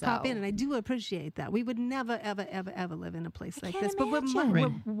we only pop so. in, and I do appreciate that. We would never, ever, ever, ever live in a place like can't this. But imagine.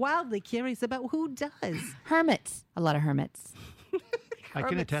 we're wildly curious about who does. Hermits. A lot of hermits. I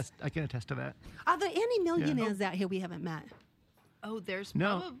can attest to that. Are there any millionaires out here we haven't met? Oh, there's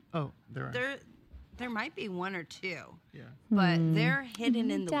No. probably Oh, there are. there might be one or two, Yeah. but they're hidden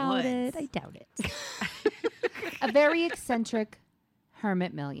in the doubt woods. it. I doubt it. A very eccentric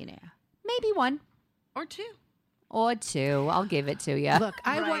hermit millionaire. Maybe one Or two. or two. I'll give it to you. Look,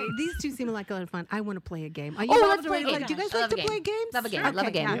 I Right. want these two seem like a lot of fun. I want to play a game. Are you Oh, all let's play a ready? game. Do you guys I like love to a game. play games? Love a game. I love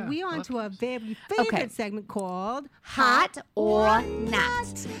a game. Now Yeah, we I on love to our very favorite Okay. segment called Hot or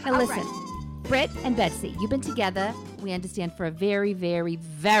not. Now All listen, Britt and Betsy, you've been together, we understand, for a very, very,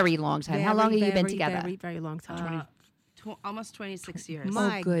 very long time. How long have you been together? Very, very long time. Almost 26 years.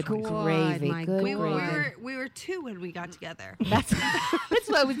 My good God, gravy, my good we, were, God. we were two when we got together. That's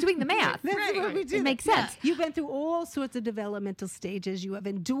why I was doing the math. That's Right. what we do. It makes sense. You've been through all sorts of developmental stages. You have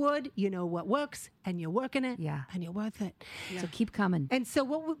endured. You know what works, and you're working it. Yeah. And you're worth it. So keep coming. And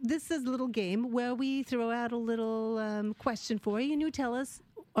so, this is a little game where we throw out a little question for you, and you tell us,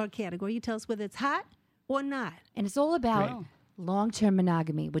 or category, you tell us whether it's hot or not. And it's all about Great. long-term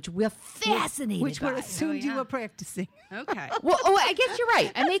monogamy, which we're fascinated Which we by. assumed you yeah. were practicing. Okay. Well, I guess you're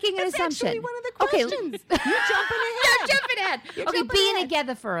right. I'm making an That's assumption. actually one of the Okay, questions. You're jumping ahead. You're jumping ahead. Okay, jumping being ahead.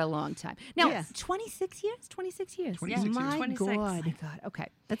 together for a long time. Now, Yeah. 26 years? 26 years. 26 years. My 26. Oh God. my God. Okay.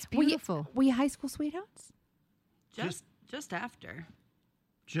 That's Were you- beautiful. Were you high school sweethearts? Just after.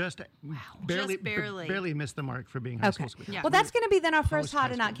 Just barely missed the mark for being high Okay. school sweetheart. Yeah. Well, that's going to be then our first hot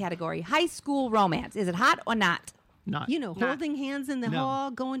Post-high or not school. category. High school romance. Is it hot or not? Not. You know, holding hands in the No.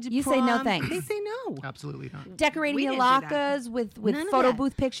 hall, going to You say prom. no thanks. They say no. Absolutely not. Decorating We your didn't do that. lockers with None of photo that.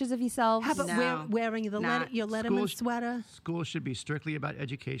 booth pictures of yourselves? How about No. wearing the Not. your Letterman School- sweater? School should be strictly about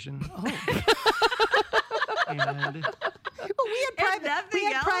education. Oh. And Well, we had nothing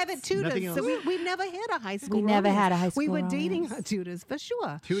else? private tutors, Nothing so else. we never had a high school. We never romance. had a high We school were dating romance. our tutors for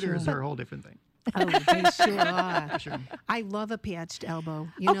sure. tutors are a whole different thing. Oh, they sure are. Sure. I love a patched elbow.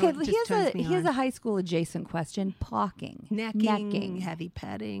 You know, Okay, it well, just turns me here's on. a high school adjacent question. Parking. necking, heavy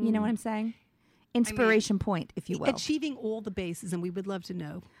petting. You know what I'm saying? Inspiration point, if you will. Achieving all the bases, and we would love to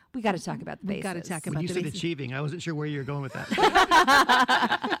know. We got to talk about the We bases. got to talk When about you the said bases. achieving, I wasn't sure where you were going with that.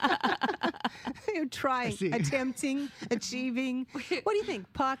 You're trying, see. attempting, achieving. What do you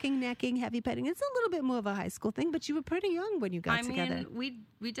think? Parking, necking, heavy petting. It's a little bit more of a high school thing, but you were pretty young when you got I together. mean,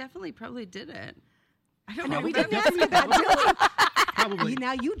 we definitely probably did it. I don't No, know. we didn't ask you that, Tilly. Probably.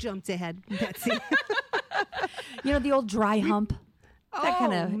 Now you jumped ahead, Betsy. You know, the old dry hump? That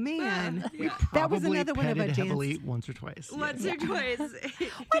kind Oh of. man, We that was probably another one of our petted heavily jams. once or twice. Once or twice. Why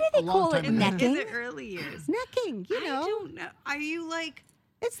do they long call it time ago. In necking? the early years. Necking, you I know, don't know. Are you like?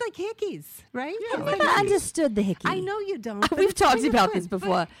 it's like hickeys, right? Yeah, It's like like- I understood the hickey. I know you don't. but We've it's talked kind of about fun. this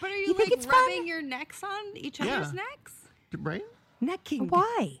before. But are you, You think like it's rubbing fun? your necks on each Yeah. other's necks? Right? Necking.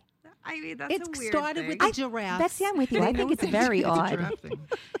 Why? I mean, that's It a weird started thing. with the giraffes. Betsy, I'm with you. I think it's very It's a odd. giraffe thing.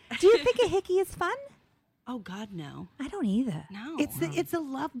 Do you think a hickey is fun? Oh God, no. I don't either. No. It's a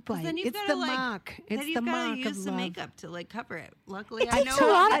love bite. Then you've It's gotta, the mark. Then It's you've the gotta mark use of some love. makeup to like cover it. Luckily, It I takes know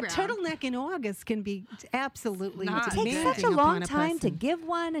a lot. A eyebrow. turtleneck in August can be absolutely Not It good. takes demanding such a long upon time to person. give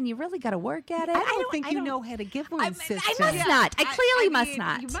one, and you really got to work at it. I don't think you know how to give one, I sister. must not. I clearly must mean,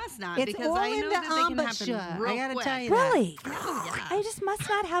 not. You must not It's because all I in know the that they can embouchure. happen real I gotta quick. tell you that. Really? Oh, yeah. I just must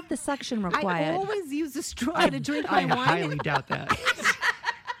not have the suction I required. always use a straw to drink my I wine. highly doubt that.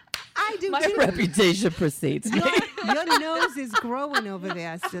 I do My too. reputation precedes me. Your nose is growing over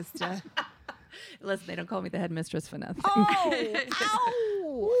there, sister. Listen, they don't call me the headmistress for nothing.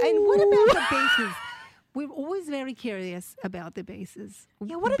 Ow! And what about the bases? We're always very curious about the bases.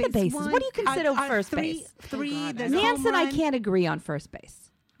 Yeah, what are the bases? What do you consider first base? Three. There's Nance home and I run. can't agree on first base.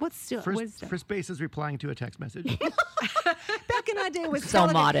 What's still? First base is replying to a text message. Back in our day, it was So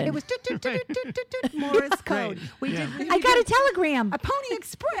modern. It was Morse code. Right. We Yeah. did. I got a telegram. A Pony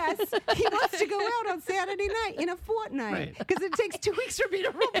Express. He wants to go out on Saturday night in a fortnight Right. because it takes 2 weeks for me to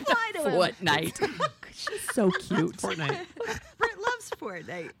reply to him. Fortnite. She's so cute. Fortnite. Britt loves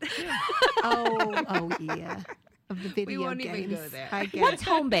Fortnite. Oh yeah. Of the video won't games. even go there. I get What's it.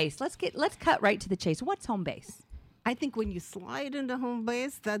 home base? Let's cut right to the chase. What's home base? I think when you slide into home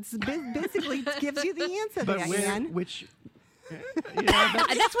base, that's basically gives you the answer But there, Ann. which?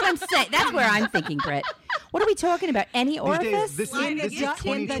 That's what I'm saying. That's where I'm thinking, Britt. What are we talking about? Any orifice? This In the is in the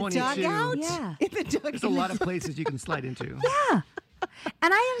 2022. dugout? Yeah. In the dugout. There's a lot of places you can slide into. Yeah.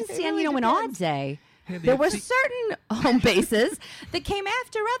 And I understand, really in our depends. day, Yeah, the there were FC certain home bases that came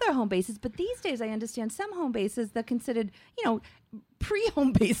after other home bases. But these days, I understand some home bases that are considered,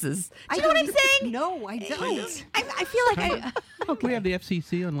 pre-home bases. Do you know what I'm saying? No, I don't. I feel like okay. We have the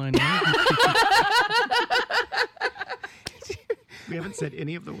FCC online now. We haven't said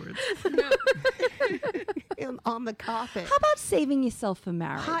any of the words. On the carpet. How about saving yourself for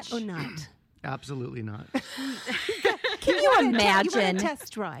marriage? Hot or not? Absolutely not. Can you You want imagine? a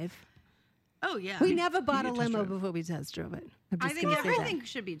test drive? Oh yeah. We never bought a test limo drive. before we test drove it. I'm I just think gonna say that. everything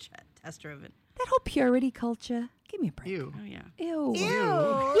should be test driven. That whole purity culture. Give me a break. You. Oh yeah. Ew. Ew.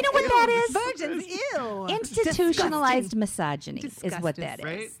 You know what that is? Virgins, ew. Institutionalized Disgusting. misogyny is what that is.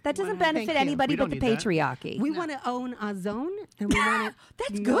 Right? That doesn't Thank benefit you. anybody We but don't the need that. patriarchy. We want to own our zone, and we want to.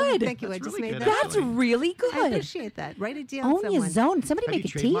 That's good. Thank you. That's I just really made good, that. That's actually. really I good. appreciate that. Write it down. Own your someone. zone. Somebody Have make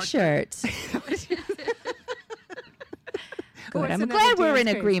a you trademarked T-shirt. Or Good. it's I'm another glad we're dance in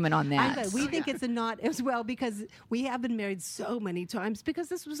craze. agreement on I'm that. glad. We think it's a not as well because we have been married so many times because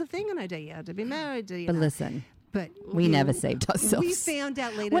this was a thing in our day. You had to be married. But listen, But we never saved ourselves. We found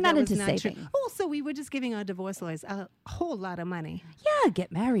out later We're not that was into not saving. true. Also, we were just giving our divorce lawyers a whole lot of money. Yeah,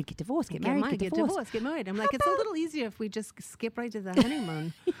 get married, get divorced, get married, get divorced. get married. I'm like, it's a little easier if we just skip right to the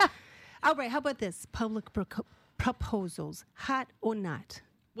honeymoon. All right, how about this? Public proposals, hot or not?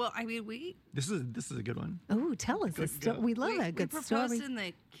 Well, I mean, we This is a good one. Oh, tell us. We love a good proposed story. in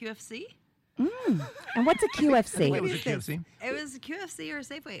the QFC. And what's a QFC? It was a is this? QFC. It was a QFC or a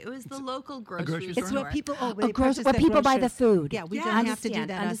Safeway. It was the local grocery grocery store. It's where people where people buy the food. Yeah, we Yeah, don't have to do Understand.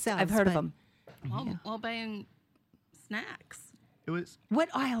 that ourselves. I've heard of but them. While buying snacks. It was What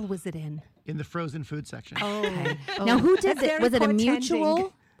aisle was it in? in the frozen food section. Oh, Now, who did That's it? very Was it a portending.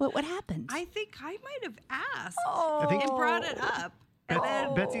 mutual? What happened? I think I might have asked I think and brought it up. And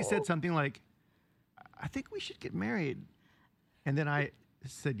then Betsy said something like, "I think we should get married," and then I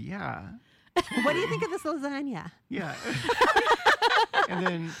said, "Yeah, What do you think of this lasagna? yeah," and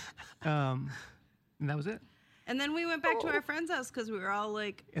then and that was it. And then we went back to our friend's house because we were all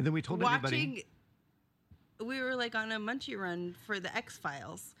like And then we told everybody. watching. We were like on a munchie run for the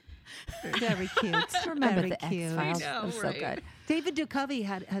X-Files. Very cute. Remember Very the cute. X-Files. I know, It was so right? good. David Duchovny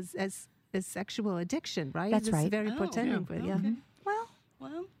has a sexual addiction, right? That's This right. Is very Oh, portending yeah. for you. Okay. Well,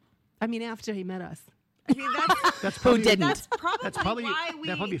 Well, I mean, after he met us. I mean That's probably, didn't? that's probably why we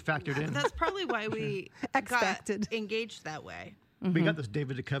that probably factored in. That's probably why we Expected. got engaged that way. We got those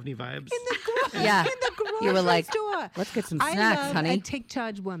David Duchovny vibes. yeah. In the grocery You were like, store. let's get some I snacks, love honey. a take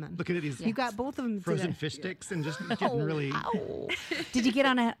charge woman. Look at these You got both of them frozen today. fish sticks and just getting really. Ow. Did you get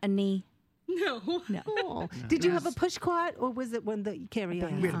on a knee? No. No. Oh. Did you have a push cart or was it one that you carry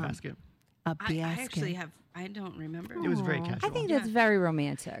on We your had a arm? basket. A I basket. actually have. I don't remember. It was very Aw. casual. I think that's very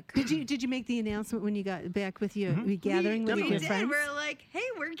romantic. Did you make the announcement when you got back with your gathering with we your did. friends? We're like, hey,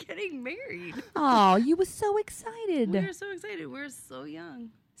 we're getting married. Oh, you were so excited. We were so excited. We're so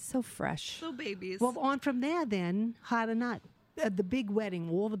young, So fresh. so babies. Well, on from there then, hot or not, the big wedding,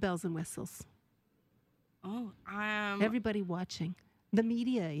 all the bells and whistles, oh, everybody watching, the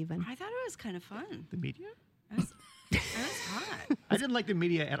media even. I thought it was kind of fun. The media? It was hot. I didn't like the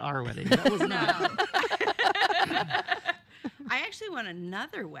media at our wedding. That was not. I actually want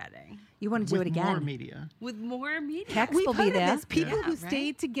another wedding You want to do With it more again? media. with more media. Text We've will be heard of there. this. People Yeah, who right?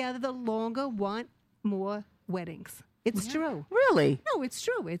 stay together longer want more weddings. It's true. Really? No, it's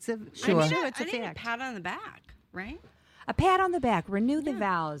true. It's a Sure. I'm sure it's I a need a fact. pat on the back, right? A pat on the back. Renew the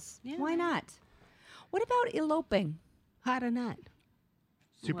vows. Yeah, Why right. not? What about eloping? Hot or not?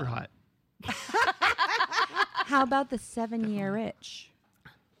 Super hot. How about the 7-year itch?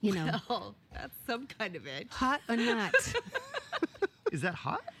 You know, Oh, that's some kind of itch. hot or not? Is that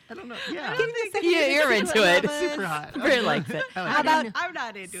hot? I don't know. Yeah. Yeah, you're into it. It's super hot. Very likes it. I like How it. about I'm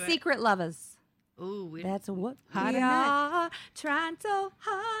not into it. secret lovers? Ooh, we That's what Hot we or not? are. Trying so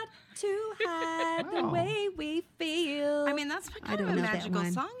hard to hide the Wow. way we feel. I mean, that's kind don't of a know that magical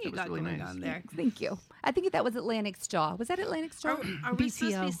one. song you That was got really going nice. on there. Thank you. I think that was Atlantic Star. Was that Atlantic Star? Are we supposed to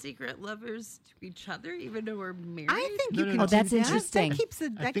BTO. be secret lovers to each other, even though we're married? I think No, you no, can. no. Oh, that's do that. interesting. That keeps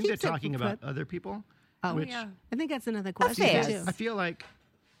it. I That think they're keeps it talking from- about other people. Oh, which yeah. I think that's another question fair. too. I feel like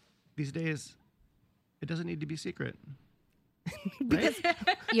these days it doesn't need to be secret. Right?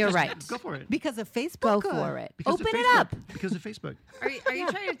 You're right. Go for it. Because of Go Facebook. for it. Because Open of it Facebook. up. Because of Facebook. Are you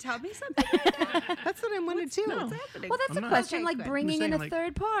trying to tell me something? That's what I wanted to. no. What's happening? Well, that's I'm a not- question Okay, like good. bringing I'm in a saying, like,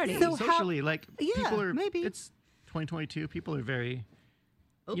 third party. So how- Socially, like Yeah, people are. maybe. It's 2022. People are very,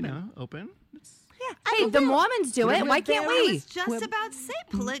 open. It's, yeah. Hey, the Mormons do it. We're Why can't I we? was just about to say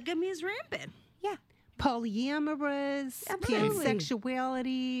polygamy is rampant. Yeah. Polyamorous, Absolutely.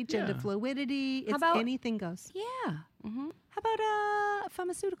 pansexuality, gender Yeah. fluidity. It's about- anything goes. Yeah. How about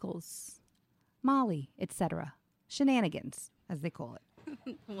pharmaceuticals, Molly, etc., shenanigans, as they call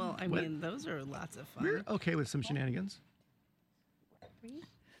it? Well, I What? mean, those are lots of fun. we're okay with some shenanigans.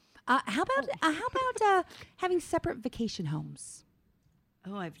 How about having separate vacation homes?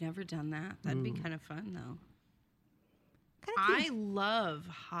 Oh, I've never done that. That'd be kind of fun, though. Kind I love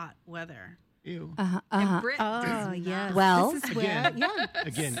hot weather. Ew. And Brit Oh, does yeah. not. Well, This is where, Again. yeah.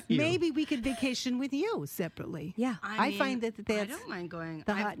 Again, ew. Maybe we could vacation with you separately. Yeah. I mean, find that I that's don't mind going.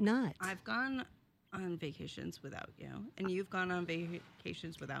 the hot nut. I've gone on vacations without you, and you've gone on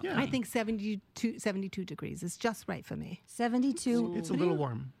vacations without Yeah. me. I think 72 degrees is just right for me. 72. It's a little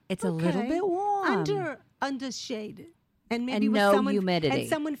warm. It's a little Okay. bit warm. Under shade. And maybe And with no someone, humidity. And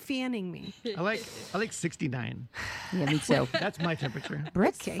someone fanning me. I like 69. Yeah, me too. That's my temperature.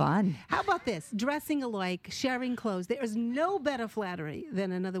 Brit's Okay. fun. How about this? Dressing alike, sharing clothes. There is no better flattery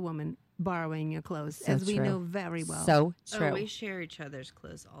than another woman borrowing your clothes, So as we true. know very well. So true. Oh, we share each other's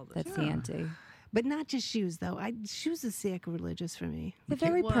clothes all the That's time. the auntie. But not just shoes, though. Shoes are sacrilegious for me. They're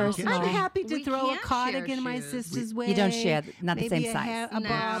very Well, personal. I'm happy to We throw a can't cardigan share my shoes. sister's way. You don't share, not the Maybe same a size. a No.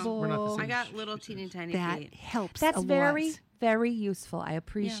 bobble. We're not the same. I got little teeny tiny That feet. helps That's a very, lot. very useful. I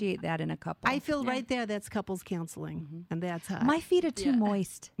appreciate that in a couple. I feel right there that's couples counseling, and that's hot. My feet are too Yeah.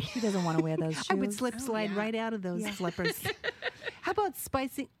 moist. She doesn't want to wear those shoes. I would slip slide yeah. right out of those slippers. How about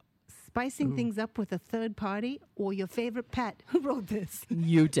spicing things up with a third party or your favorite pet? Who wrote this?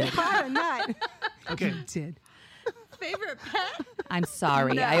 You did. Hot or not? Okay. You did. Favorite pet? I'm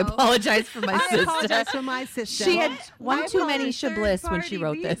sorry. I No. apologize for my I sister. apologize for my sister. She had Why one too many would a third Shabliss when she party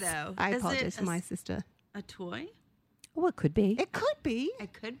wrote be, this. though? I Is apologize it for my sister. a toy? Well, it could be. It could be.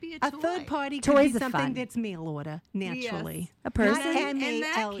 It could be a A toy. third party could Toys be are something fun. that's mail order, naturally. A person. Not In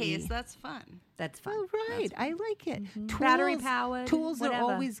that M-A-L-E. case, that's fun. That's fun. Oh, right. I like it. Battery powered, Tools whatever.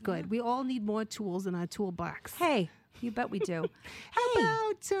 are always good. We all need more tools in our toolbox. Hey, you bet we do. How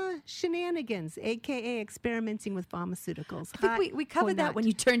about shenanigans, a.k.a. experimenting with pharmaceuticals? I think we Hot covered or that not? when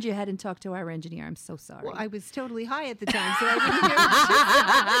you turned your head and talked to our engineer. I'm so sorry. Well, I was totally high at the time, so I didn't hear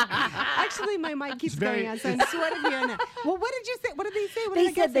it. Actually, my mic keeps very- going on, so I'm sort of hearing it. Well, what did you say? What did they say? What they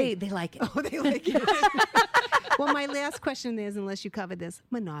did I said say? they like it. Oh, they like it. Well, my last question is, unless you covered this,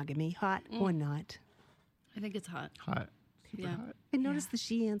 monogamy, hot or not? I think it's hot. Hot. Super Yeah. hot. I noticed that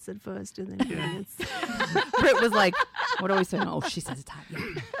she answered first, and then he answered. Britt was like, what are we saying? Oh, she says it's hot.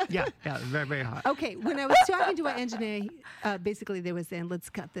 Yeah. Yeah, very, very hot. Okay, when I was talking to our engineer, basically they were saying, let's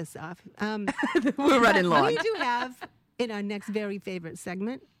cut this off. We're running long. We do have, in our next very favorite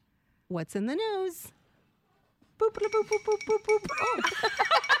segment, What's in the News? Boop, boop, boop, boop, boop, boop, boop. Oh.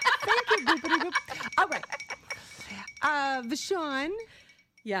 Thank you. Boopity boop. All right. Vashon,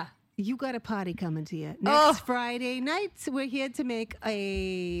 Yeah. you got a party coming to you. Next Oh. Friday night, we're here to make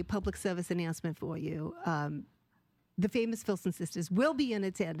a public service announcement for you. The famous Filson sisters will be in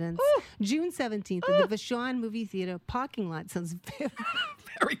attendance June 17th at the Vashon Movie Theater parking lot. Sounds very,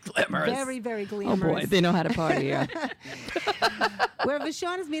 Very glamorous. Very, very Oh glamorous. boy, they know how to party. Yeah. Where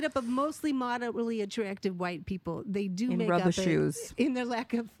Vashon is made up of mostly moderately attractive white people, they do In make rubber up shoes. in their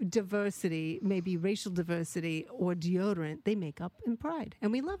lack of diversity, maybe racial diversity or deodorant. They make up in pride,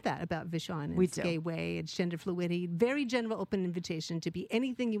 and we love that about Vashon. We It's do. gay way, it's gender fluidity, very general, open invitation to be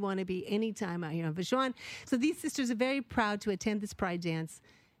anything you want to be anytime out here on Vashon. So these sisters are very proud to attend this pride dance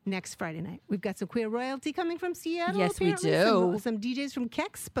next Friday night. We've got some queer royalty coming from Seattle. Yes, we apparently. do. Some DJs from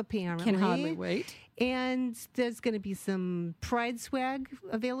Kex, apparently. Can hardly wait. And there's going to be some pride swag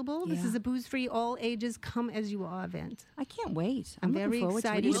available. This Yeah. is a booze-free, all ages, come as you are event. I can't wait. I'm looking very forward to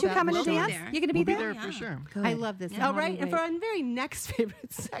it. excited You two about coming to Vashon. dance? There. You're going to be We'll there? be there for sure. Good. I love this. Yeah, All right, hardly and for wait. our very next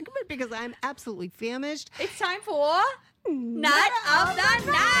favorite segment, because I'm absolutely famished. It's time for Nut of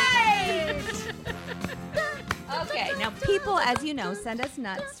the Night. Okay, now people, as you know, send us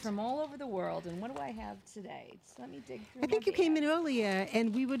nuts from all over the world. And what do I have today? So let me dig through I think you came in earlier,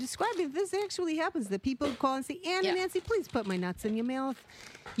 and we were describing this actually happens. That people call and say, Ann and Nancy, please put my nuts in your mouth.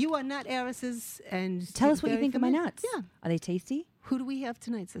 You are nut heiresses, and Tell us what you very think of my familiar. nuts. Yeah. Are they tasty? Who do we have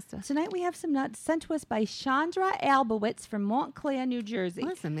tonight, sister? Tonight we have some nuts sent to us by Chandra Albowitz from Montclair, New Jersey. Well,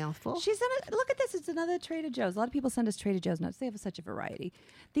 that's a mouthful. She sent it. Look at this. It's another Trader Joe's. A lot of people send us Trader Joe's nuts. They have such a variety.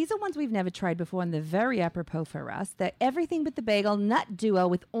 These are ones we've never tried before, and they're very apropos for us. They're everything but the bagel nut duo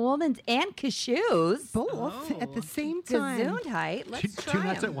with almonds and cashews. Both at the same time. Gesundheit. Let's try Two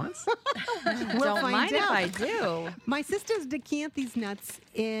nuts 'em. at once? We'll Don't find mind if out. I do. My sisters decant these nuts,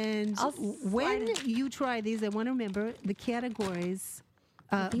 and I'll when slide it. you try these, I want to remember the categories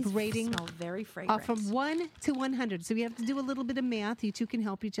These rating smell very are fragrant. from 1 to 100. So we have to do a little bit of math. You two can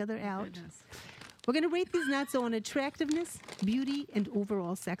help each other out. We're going to rate these nuts on attractiveness, beauty, and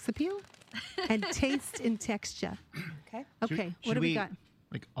overall sex appeal, and taste and texture. Okay. Okay, Should what do we got?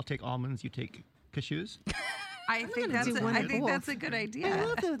 Like, I'll take almonds, you take cashews. I think gonna that's do one I of think both. that's a good idea. I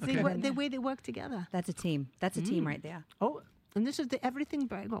love the way they work together. That's a team. That's a team right there. Oh, and this is the everything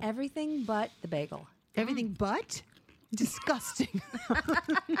bagel. Everything but the bagel. Everything but? Disgusting.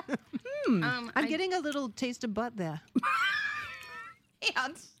 I'm getting a little taste of butt there.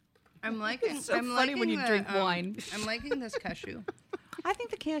 I'm liking. so I'm funny liking when you the, drink wine. I'm liking this cashew. I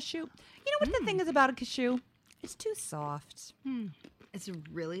think the cashew. You know what the thing is about a cashew? It's too soft. It's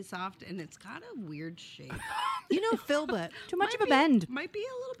really soft and it's got a weird shape. You know, Philbert. Too much of a bend. Might be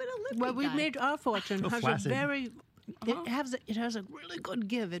a little bit of lippy Well, we've guy. made our fortune. So Has a flaccid. very. It has a really good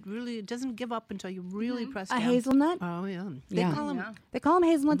give. It doesn't give up until you really press A down. hazelnut? Oh yeah. Yeah. Call them. Yeah. They call them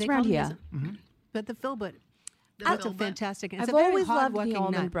hazelnuts around here. But the Philbert. The That's a Philbert. fantastic. It's I've a very always loved hard-working the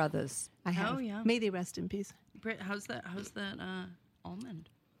Allman nut. Brothers. I have. Oh, yeah. May they rest in peace. Britt, how's that almond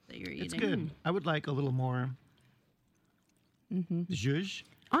that you're eating? It's good. I would like a little more zhuzh.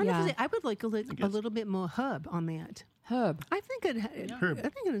 Honestly, Yeah. I would like a little bit more herb on that. Herb. I think it. Herb. I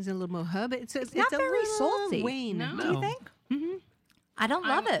think it is a little more herb. It's not a very little salty. Wane. No. Do you No. think? I don't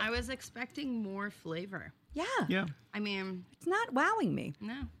love it. I was expecting more flavor. Yeah. Yeah. I mean, It's not wowing me.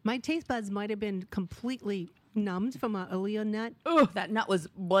 no. My taste buds might have been completely numbed from our earlier nut. Oh, that nut was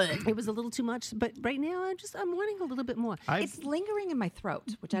bleh. It was a little too much, but right now I'm wanting a little bit more. It's lingering in my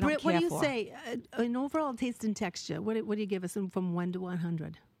throat, which I don't Britt, care what do you for. say? An overall taste and texture. What do you give us from 1 to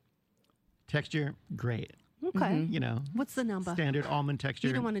 100? Texture, great. Okay. You know, What's the number? standard almond texture.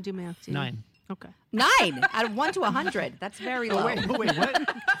 You don't want to do math, do you? 9. Okay. 9 out of 1 to 100. That's very low. Wait, what? Is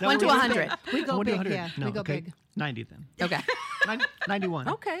that 1 to what we 100. We go 1 to big 100? here. No, We go okay. big. 90 then. Okay. 91.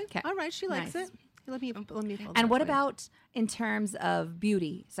 Okay. 'Kay. All right. She likes Nice. it. Let me. Hold And that what for you. about in terms of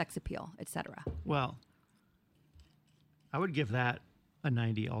beauty, sex appeal, etc.? Well, I would give that a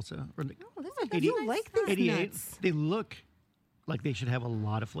 90 also. Or like Oh, this Oh, you like these 88. nuts? They look like they should have a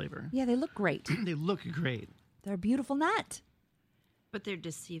lot of flavor. Yeah, they look great. They look great, They're a beautiful nut. But they're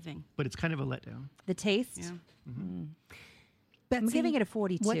deceiving. but it's kind of a letdown. The taste, Yeah. I'm Betsy, giving it a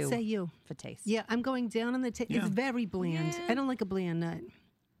 42. What say you? For taste. Yeah, I'm going down on the taste. Yeah. It's very bland. Yeah. I don't like a bland nut.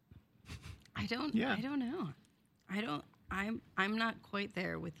 I don't. Yeah. I don't know. I don't. I'm not quite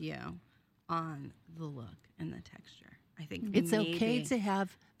there with you on the look and the texture. I think It's okay maybe- to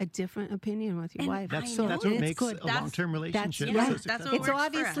have a different opinion with your And wife. That's know. what and it's makes good. a long-term relationship yeah, so that's successful. what It's works for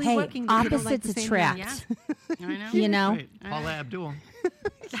obviously us. Hey, working. But you don't like the opposites same attract. nuts. Yeah. I know. You know? Right. Paula Abdul.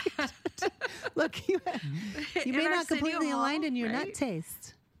 Look, you In may our not completely Arsenio aligned Hall, in your nut right?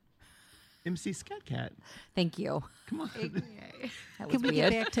 taste. MC Scat Cat. Thank you. Come on. That was Can we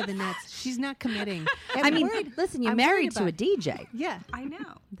weird. get back to the nuts? She's not committing. I mean, worried- listen, you're I'm worried married to a about- DJ. Yeah. I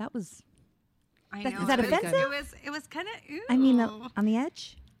know. That was, I That- know. is that It was- offensive? It was kind of. I mean, on the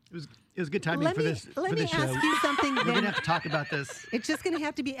edge. It was good timing Let for me this let for me this show. ask you something. We're Then. gonna have to talk about this. It's just going to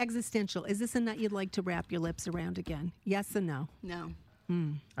have to be existential. Is this a nut you'd like to wrap your lips around again? Yes or no? No.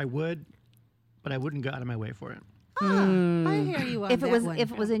 I would, but I wouldn't go out of my way for it. I hear you on If that it was one.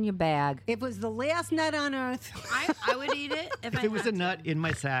 if it was in your bag. It was the last nut on earth. I would eat it if If it was a nut in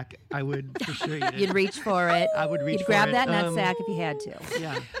my sack, I would for sure eat it. You'd reach for it. I would reach You'd for grab it. that nut sack if you had to.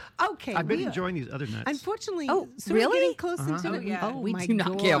 Yeah. Okay. I've been we are- enjoying these other nuts. Unfortunately, Oh, so really? we're getting close into Oh, it. yeah. Oh, We my do not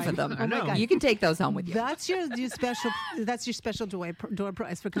God. care for them. I know. You can take those home with you. That's your special door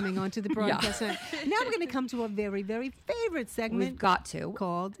prize for coming on to the broadcast tonight. Now we're going to come to a very, very favorite segment. We've got to.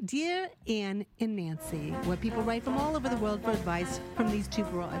 Called Dear Ann and Nancy, where people write from all over the world for advice from these two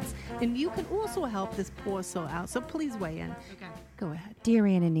broads. And you can also help this poor soul out, so please weigh in. Okay. Go ahead. Dear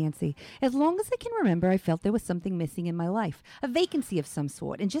Ann and Nancy, as long as I can remember, I felt there was something missing in my life, a vacancy of some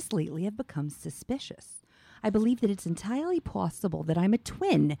sort, and just lately I've become suspicious. I believe that it's entirely possible that I'm a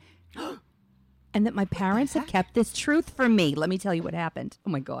twin and that my parents have kept this truth from me. Let me tell you what happened. Oh,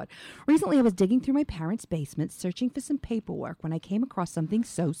 my God. Recently, I was digging through my parents' basement, searching for some paperwork when I came across something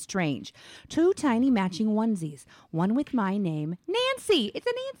so strange. 2 tiny matching onesies, one with my name, Nancy. It's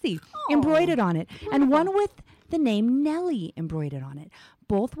a Nancy, embroidered on it, and one with the name Nellie embroidered on it.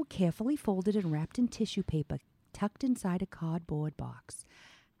 Both were carefully folded and wrapped in tissue paper, tucked inside a cardboard box.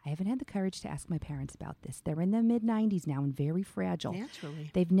 I haven't had the courage to ask my parents about this. They're in their mid-90s now and very fragile.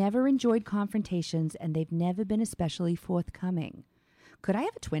 Naturally. They've never enjoyed confrontations, and they've never been especially forthcoming. Could I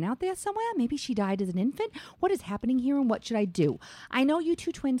have a twin out there somewhere? Maybe she died as an infant? What is happening here, and what should I do? I know you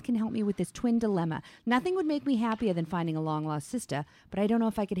 2 twins can help me with this twin dilemma. Nothing would make me happier than finding a long-lost sister, but I don't know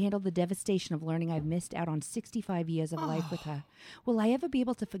if I could handle the devastation of learning I've missed out on 65 years of life with her. Will I ever be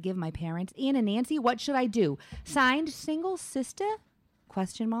able to forgive my parents? Ann and Nancy, what should I do? Signed, single sister? ?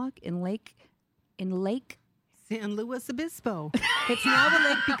 In Lake San Luis Obispo. It's now the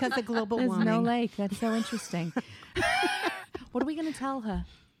lake because of global There's warming. no lake. That's so interesting. What are we going to tell her?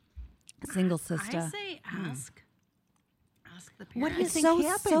 Single sister. I say ask. Ask the What parents. do you think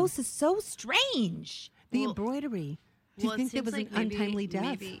happened? So strange. The Well- embroidery. Do you Well, it think there seems was like an untimely death?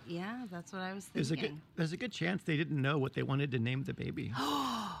 Maybe, yeah, that's what I was thinking. There's a good chance they didn't know what they wanted to name the baby.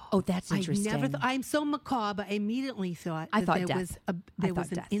 Oh, that's interesting. I'm so macabre. I immediately thought I that thought there death. was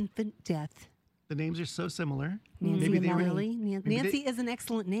an death. infant death. The names are so similar. Nancy Maybe and they Nellie. were. Really? Maybe Nancy is an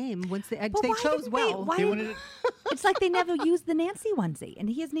excellent name. Once they But why chose didn't well. Why They didn't- wanted it. It's like they never used the Nancy onesie, and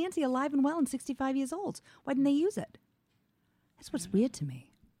here's Nancy alive and well and 65 years old. Why didn't they use it? That's what's weird to me.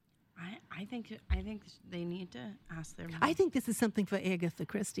 I think they need to ask their. I think this is something for Agatha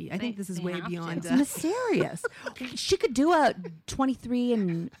Christie. I think this is they way have to. beyond It's us. mysterious. She could do a 23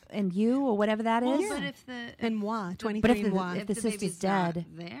 and you or whatever that is. But if the And moi, 23 But if and the- moi. if the sister's baby's not dead,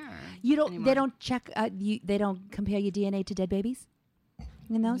 there, You don't. anymore. They don't check. They don't compare your DNA to dead babies.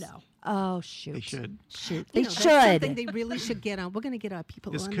 In those? No. Oh shoot. They should. Shoot. You They know, that's something should. they really should get on. We're going to get our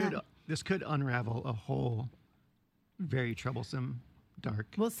people This on could that. this could unravel a whole very troublesome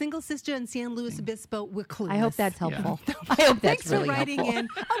dark. Well, Single Sister and San Luis Obispo, we're clueless. I hope that's helpful. Yeah. I hope that's Thanks really for writing helpful. in.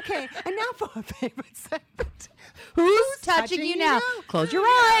 Okay, and now for our favorite segment. Who's touching you now? Close your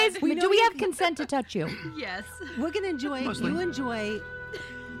eyes. We know Do we you have can- consent to touch you? Yes. We're going to enjoy, Mostly. you enjoy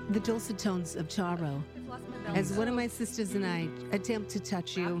the dulcet tones of Charo as one of my sisters and I attempt to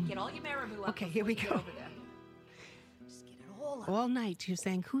touch you. Get all your marabou up. Okay, here we go. Just get it all up. All night you're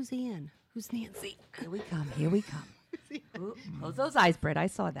saying, who's Ann? Who's Nancy? Here we come. Here we come. Ooh, close those eyes, Britt. I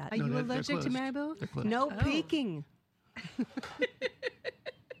saw that. Are No, you they're allergic to closed. marabou? They're closed. No peeking.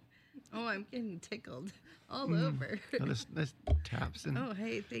 Oh, I'm getting tickled all over. Oh, this taps and Oh,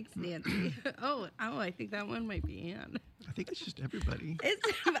 hey, thanks, Nancy. oh, I think that one might be Ann. I think it's just everybody.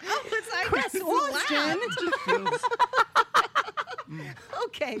 It's like Chris just Austin. It just feels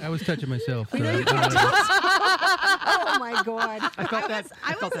Okay. I was touching myself. So Oh my God. I felt that too.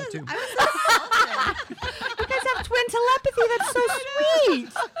 I was insulted. You guys have twin telepathy. That's so sweet.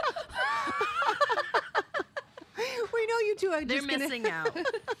 We know you two are They're just gonna... missing out.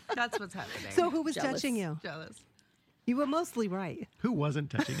 That's what's happening. So who was Jealous. touching you? Jealous. You were mostly right. Who wasn't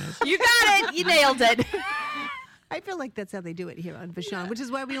touching us? You got it. You nailed it. I feel like that's how they do it here on Vashon, which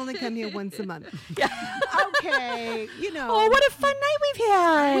is why we only come here once a month. Okay, you know. Oh, what a fun night we've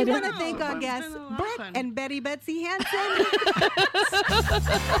had. We want to thank our It's guests, been a lot of Brit fun. and Betsy Hansen.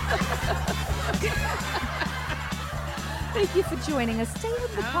 Thank you for joining us. Stay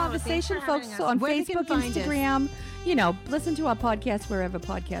with the Oh, conversation, thanks for having folks, us. on Where they can Facebook, find us. Instagram. You know, listen to our podcast wherever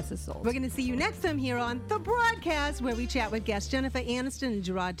podcasts are sold. We're going to see you next time here on The Broadcast, where we chat with guests Jennifer Aniston and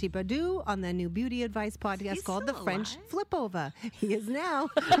Gerard Depardieu on their new beauty advice podcast He's called The still French alive? Flip Over. He is now.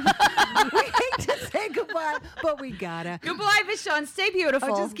 We hate to say goodbye, but we gotta. Goodbye, Vashon. Stay beautiful.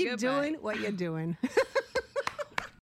 Oh, just keep Goodbye. doing what you're doing.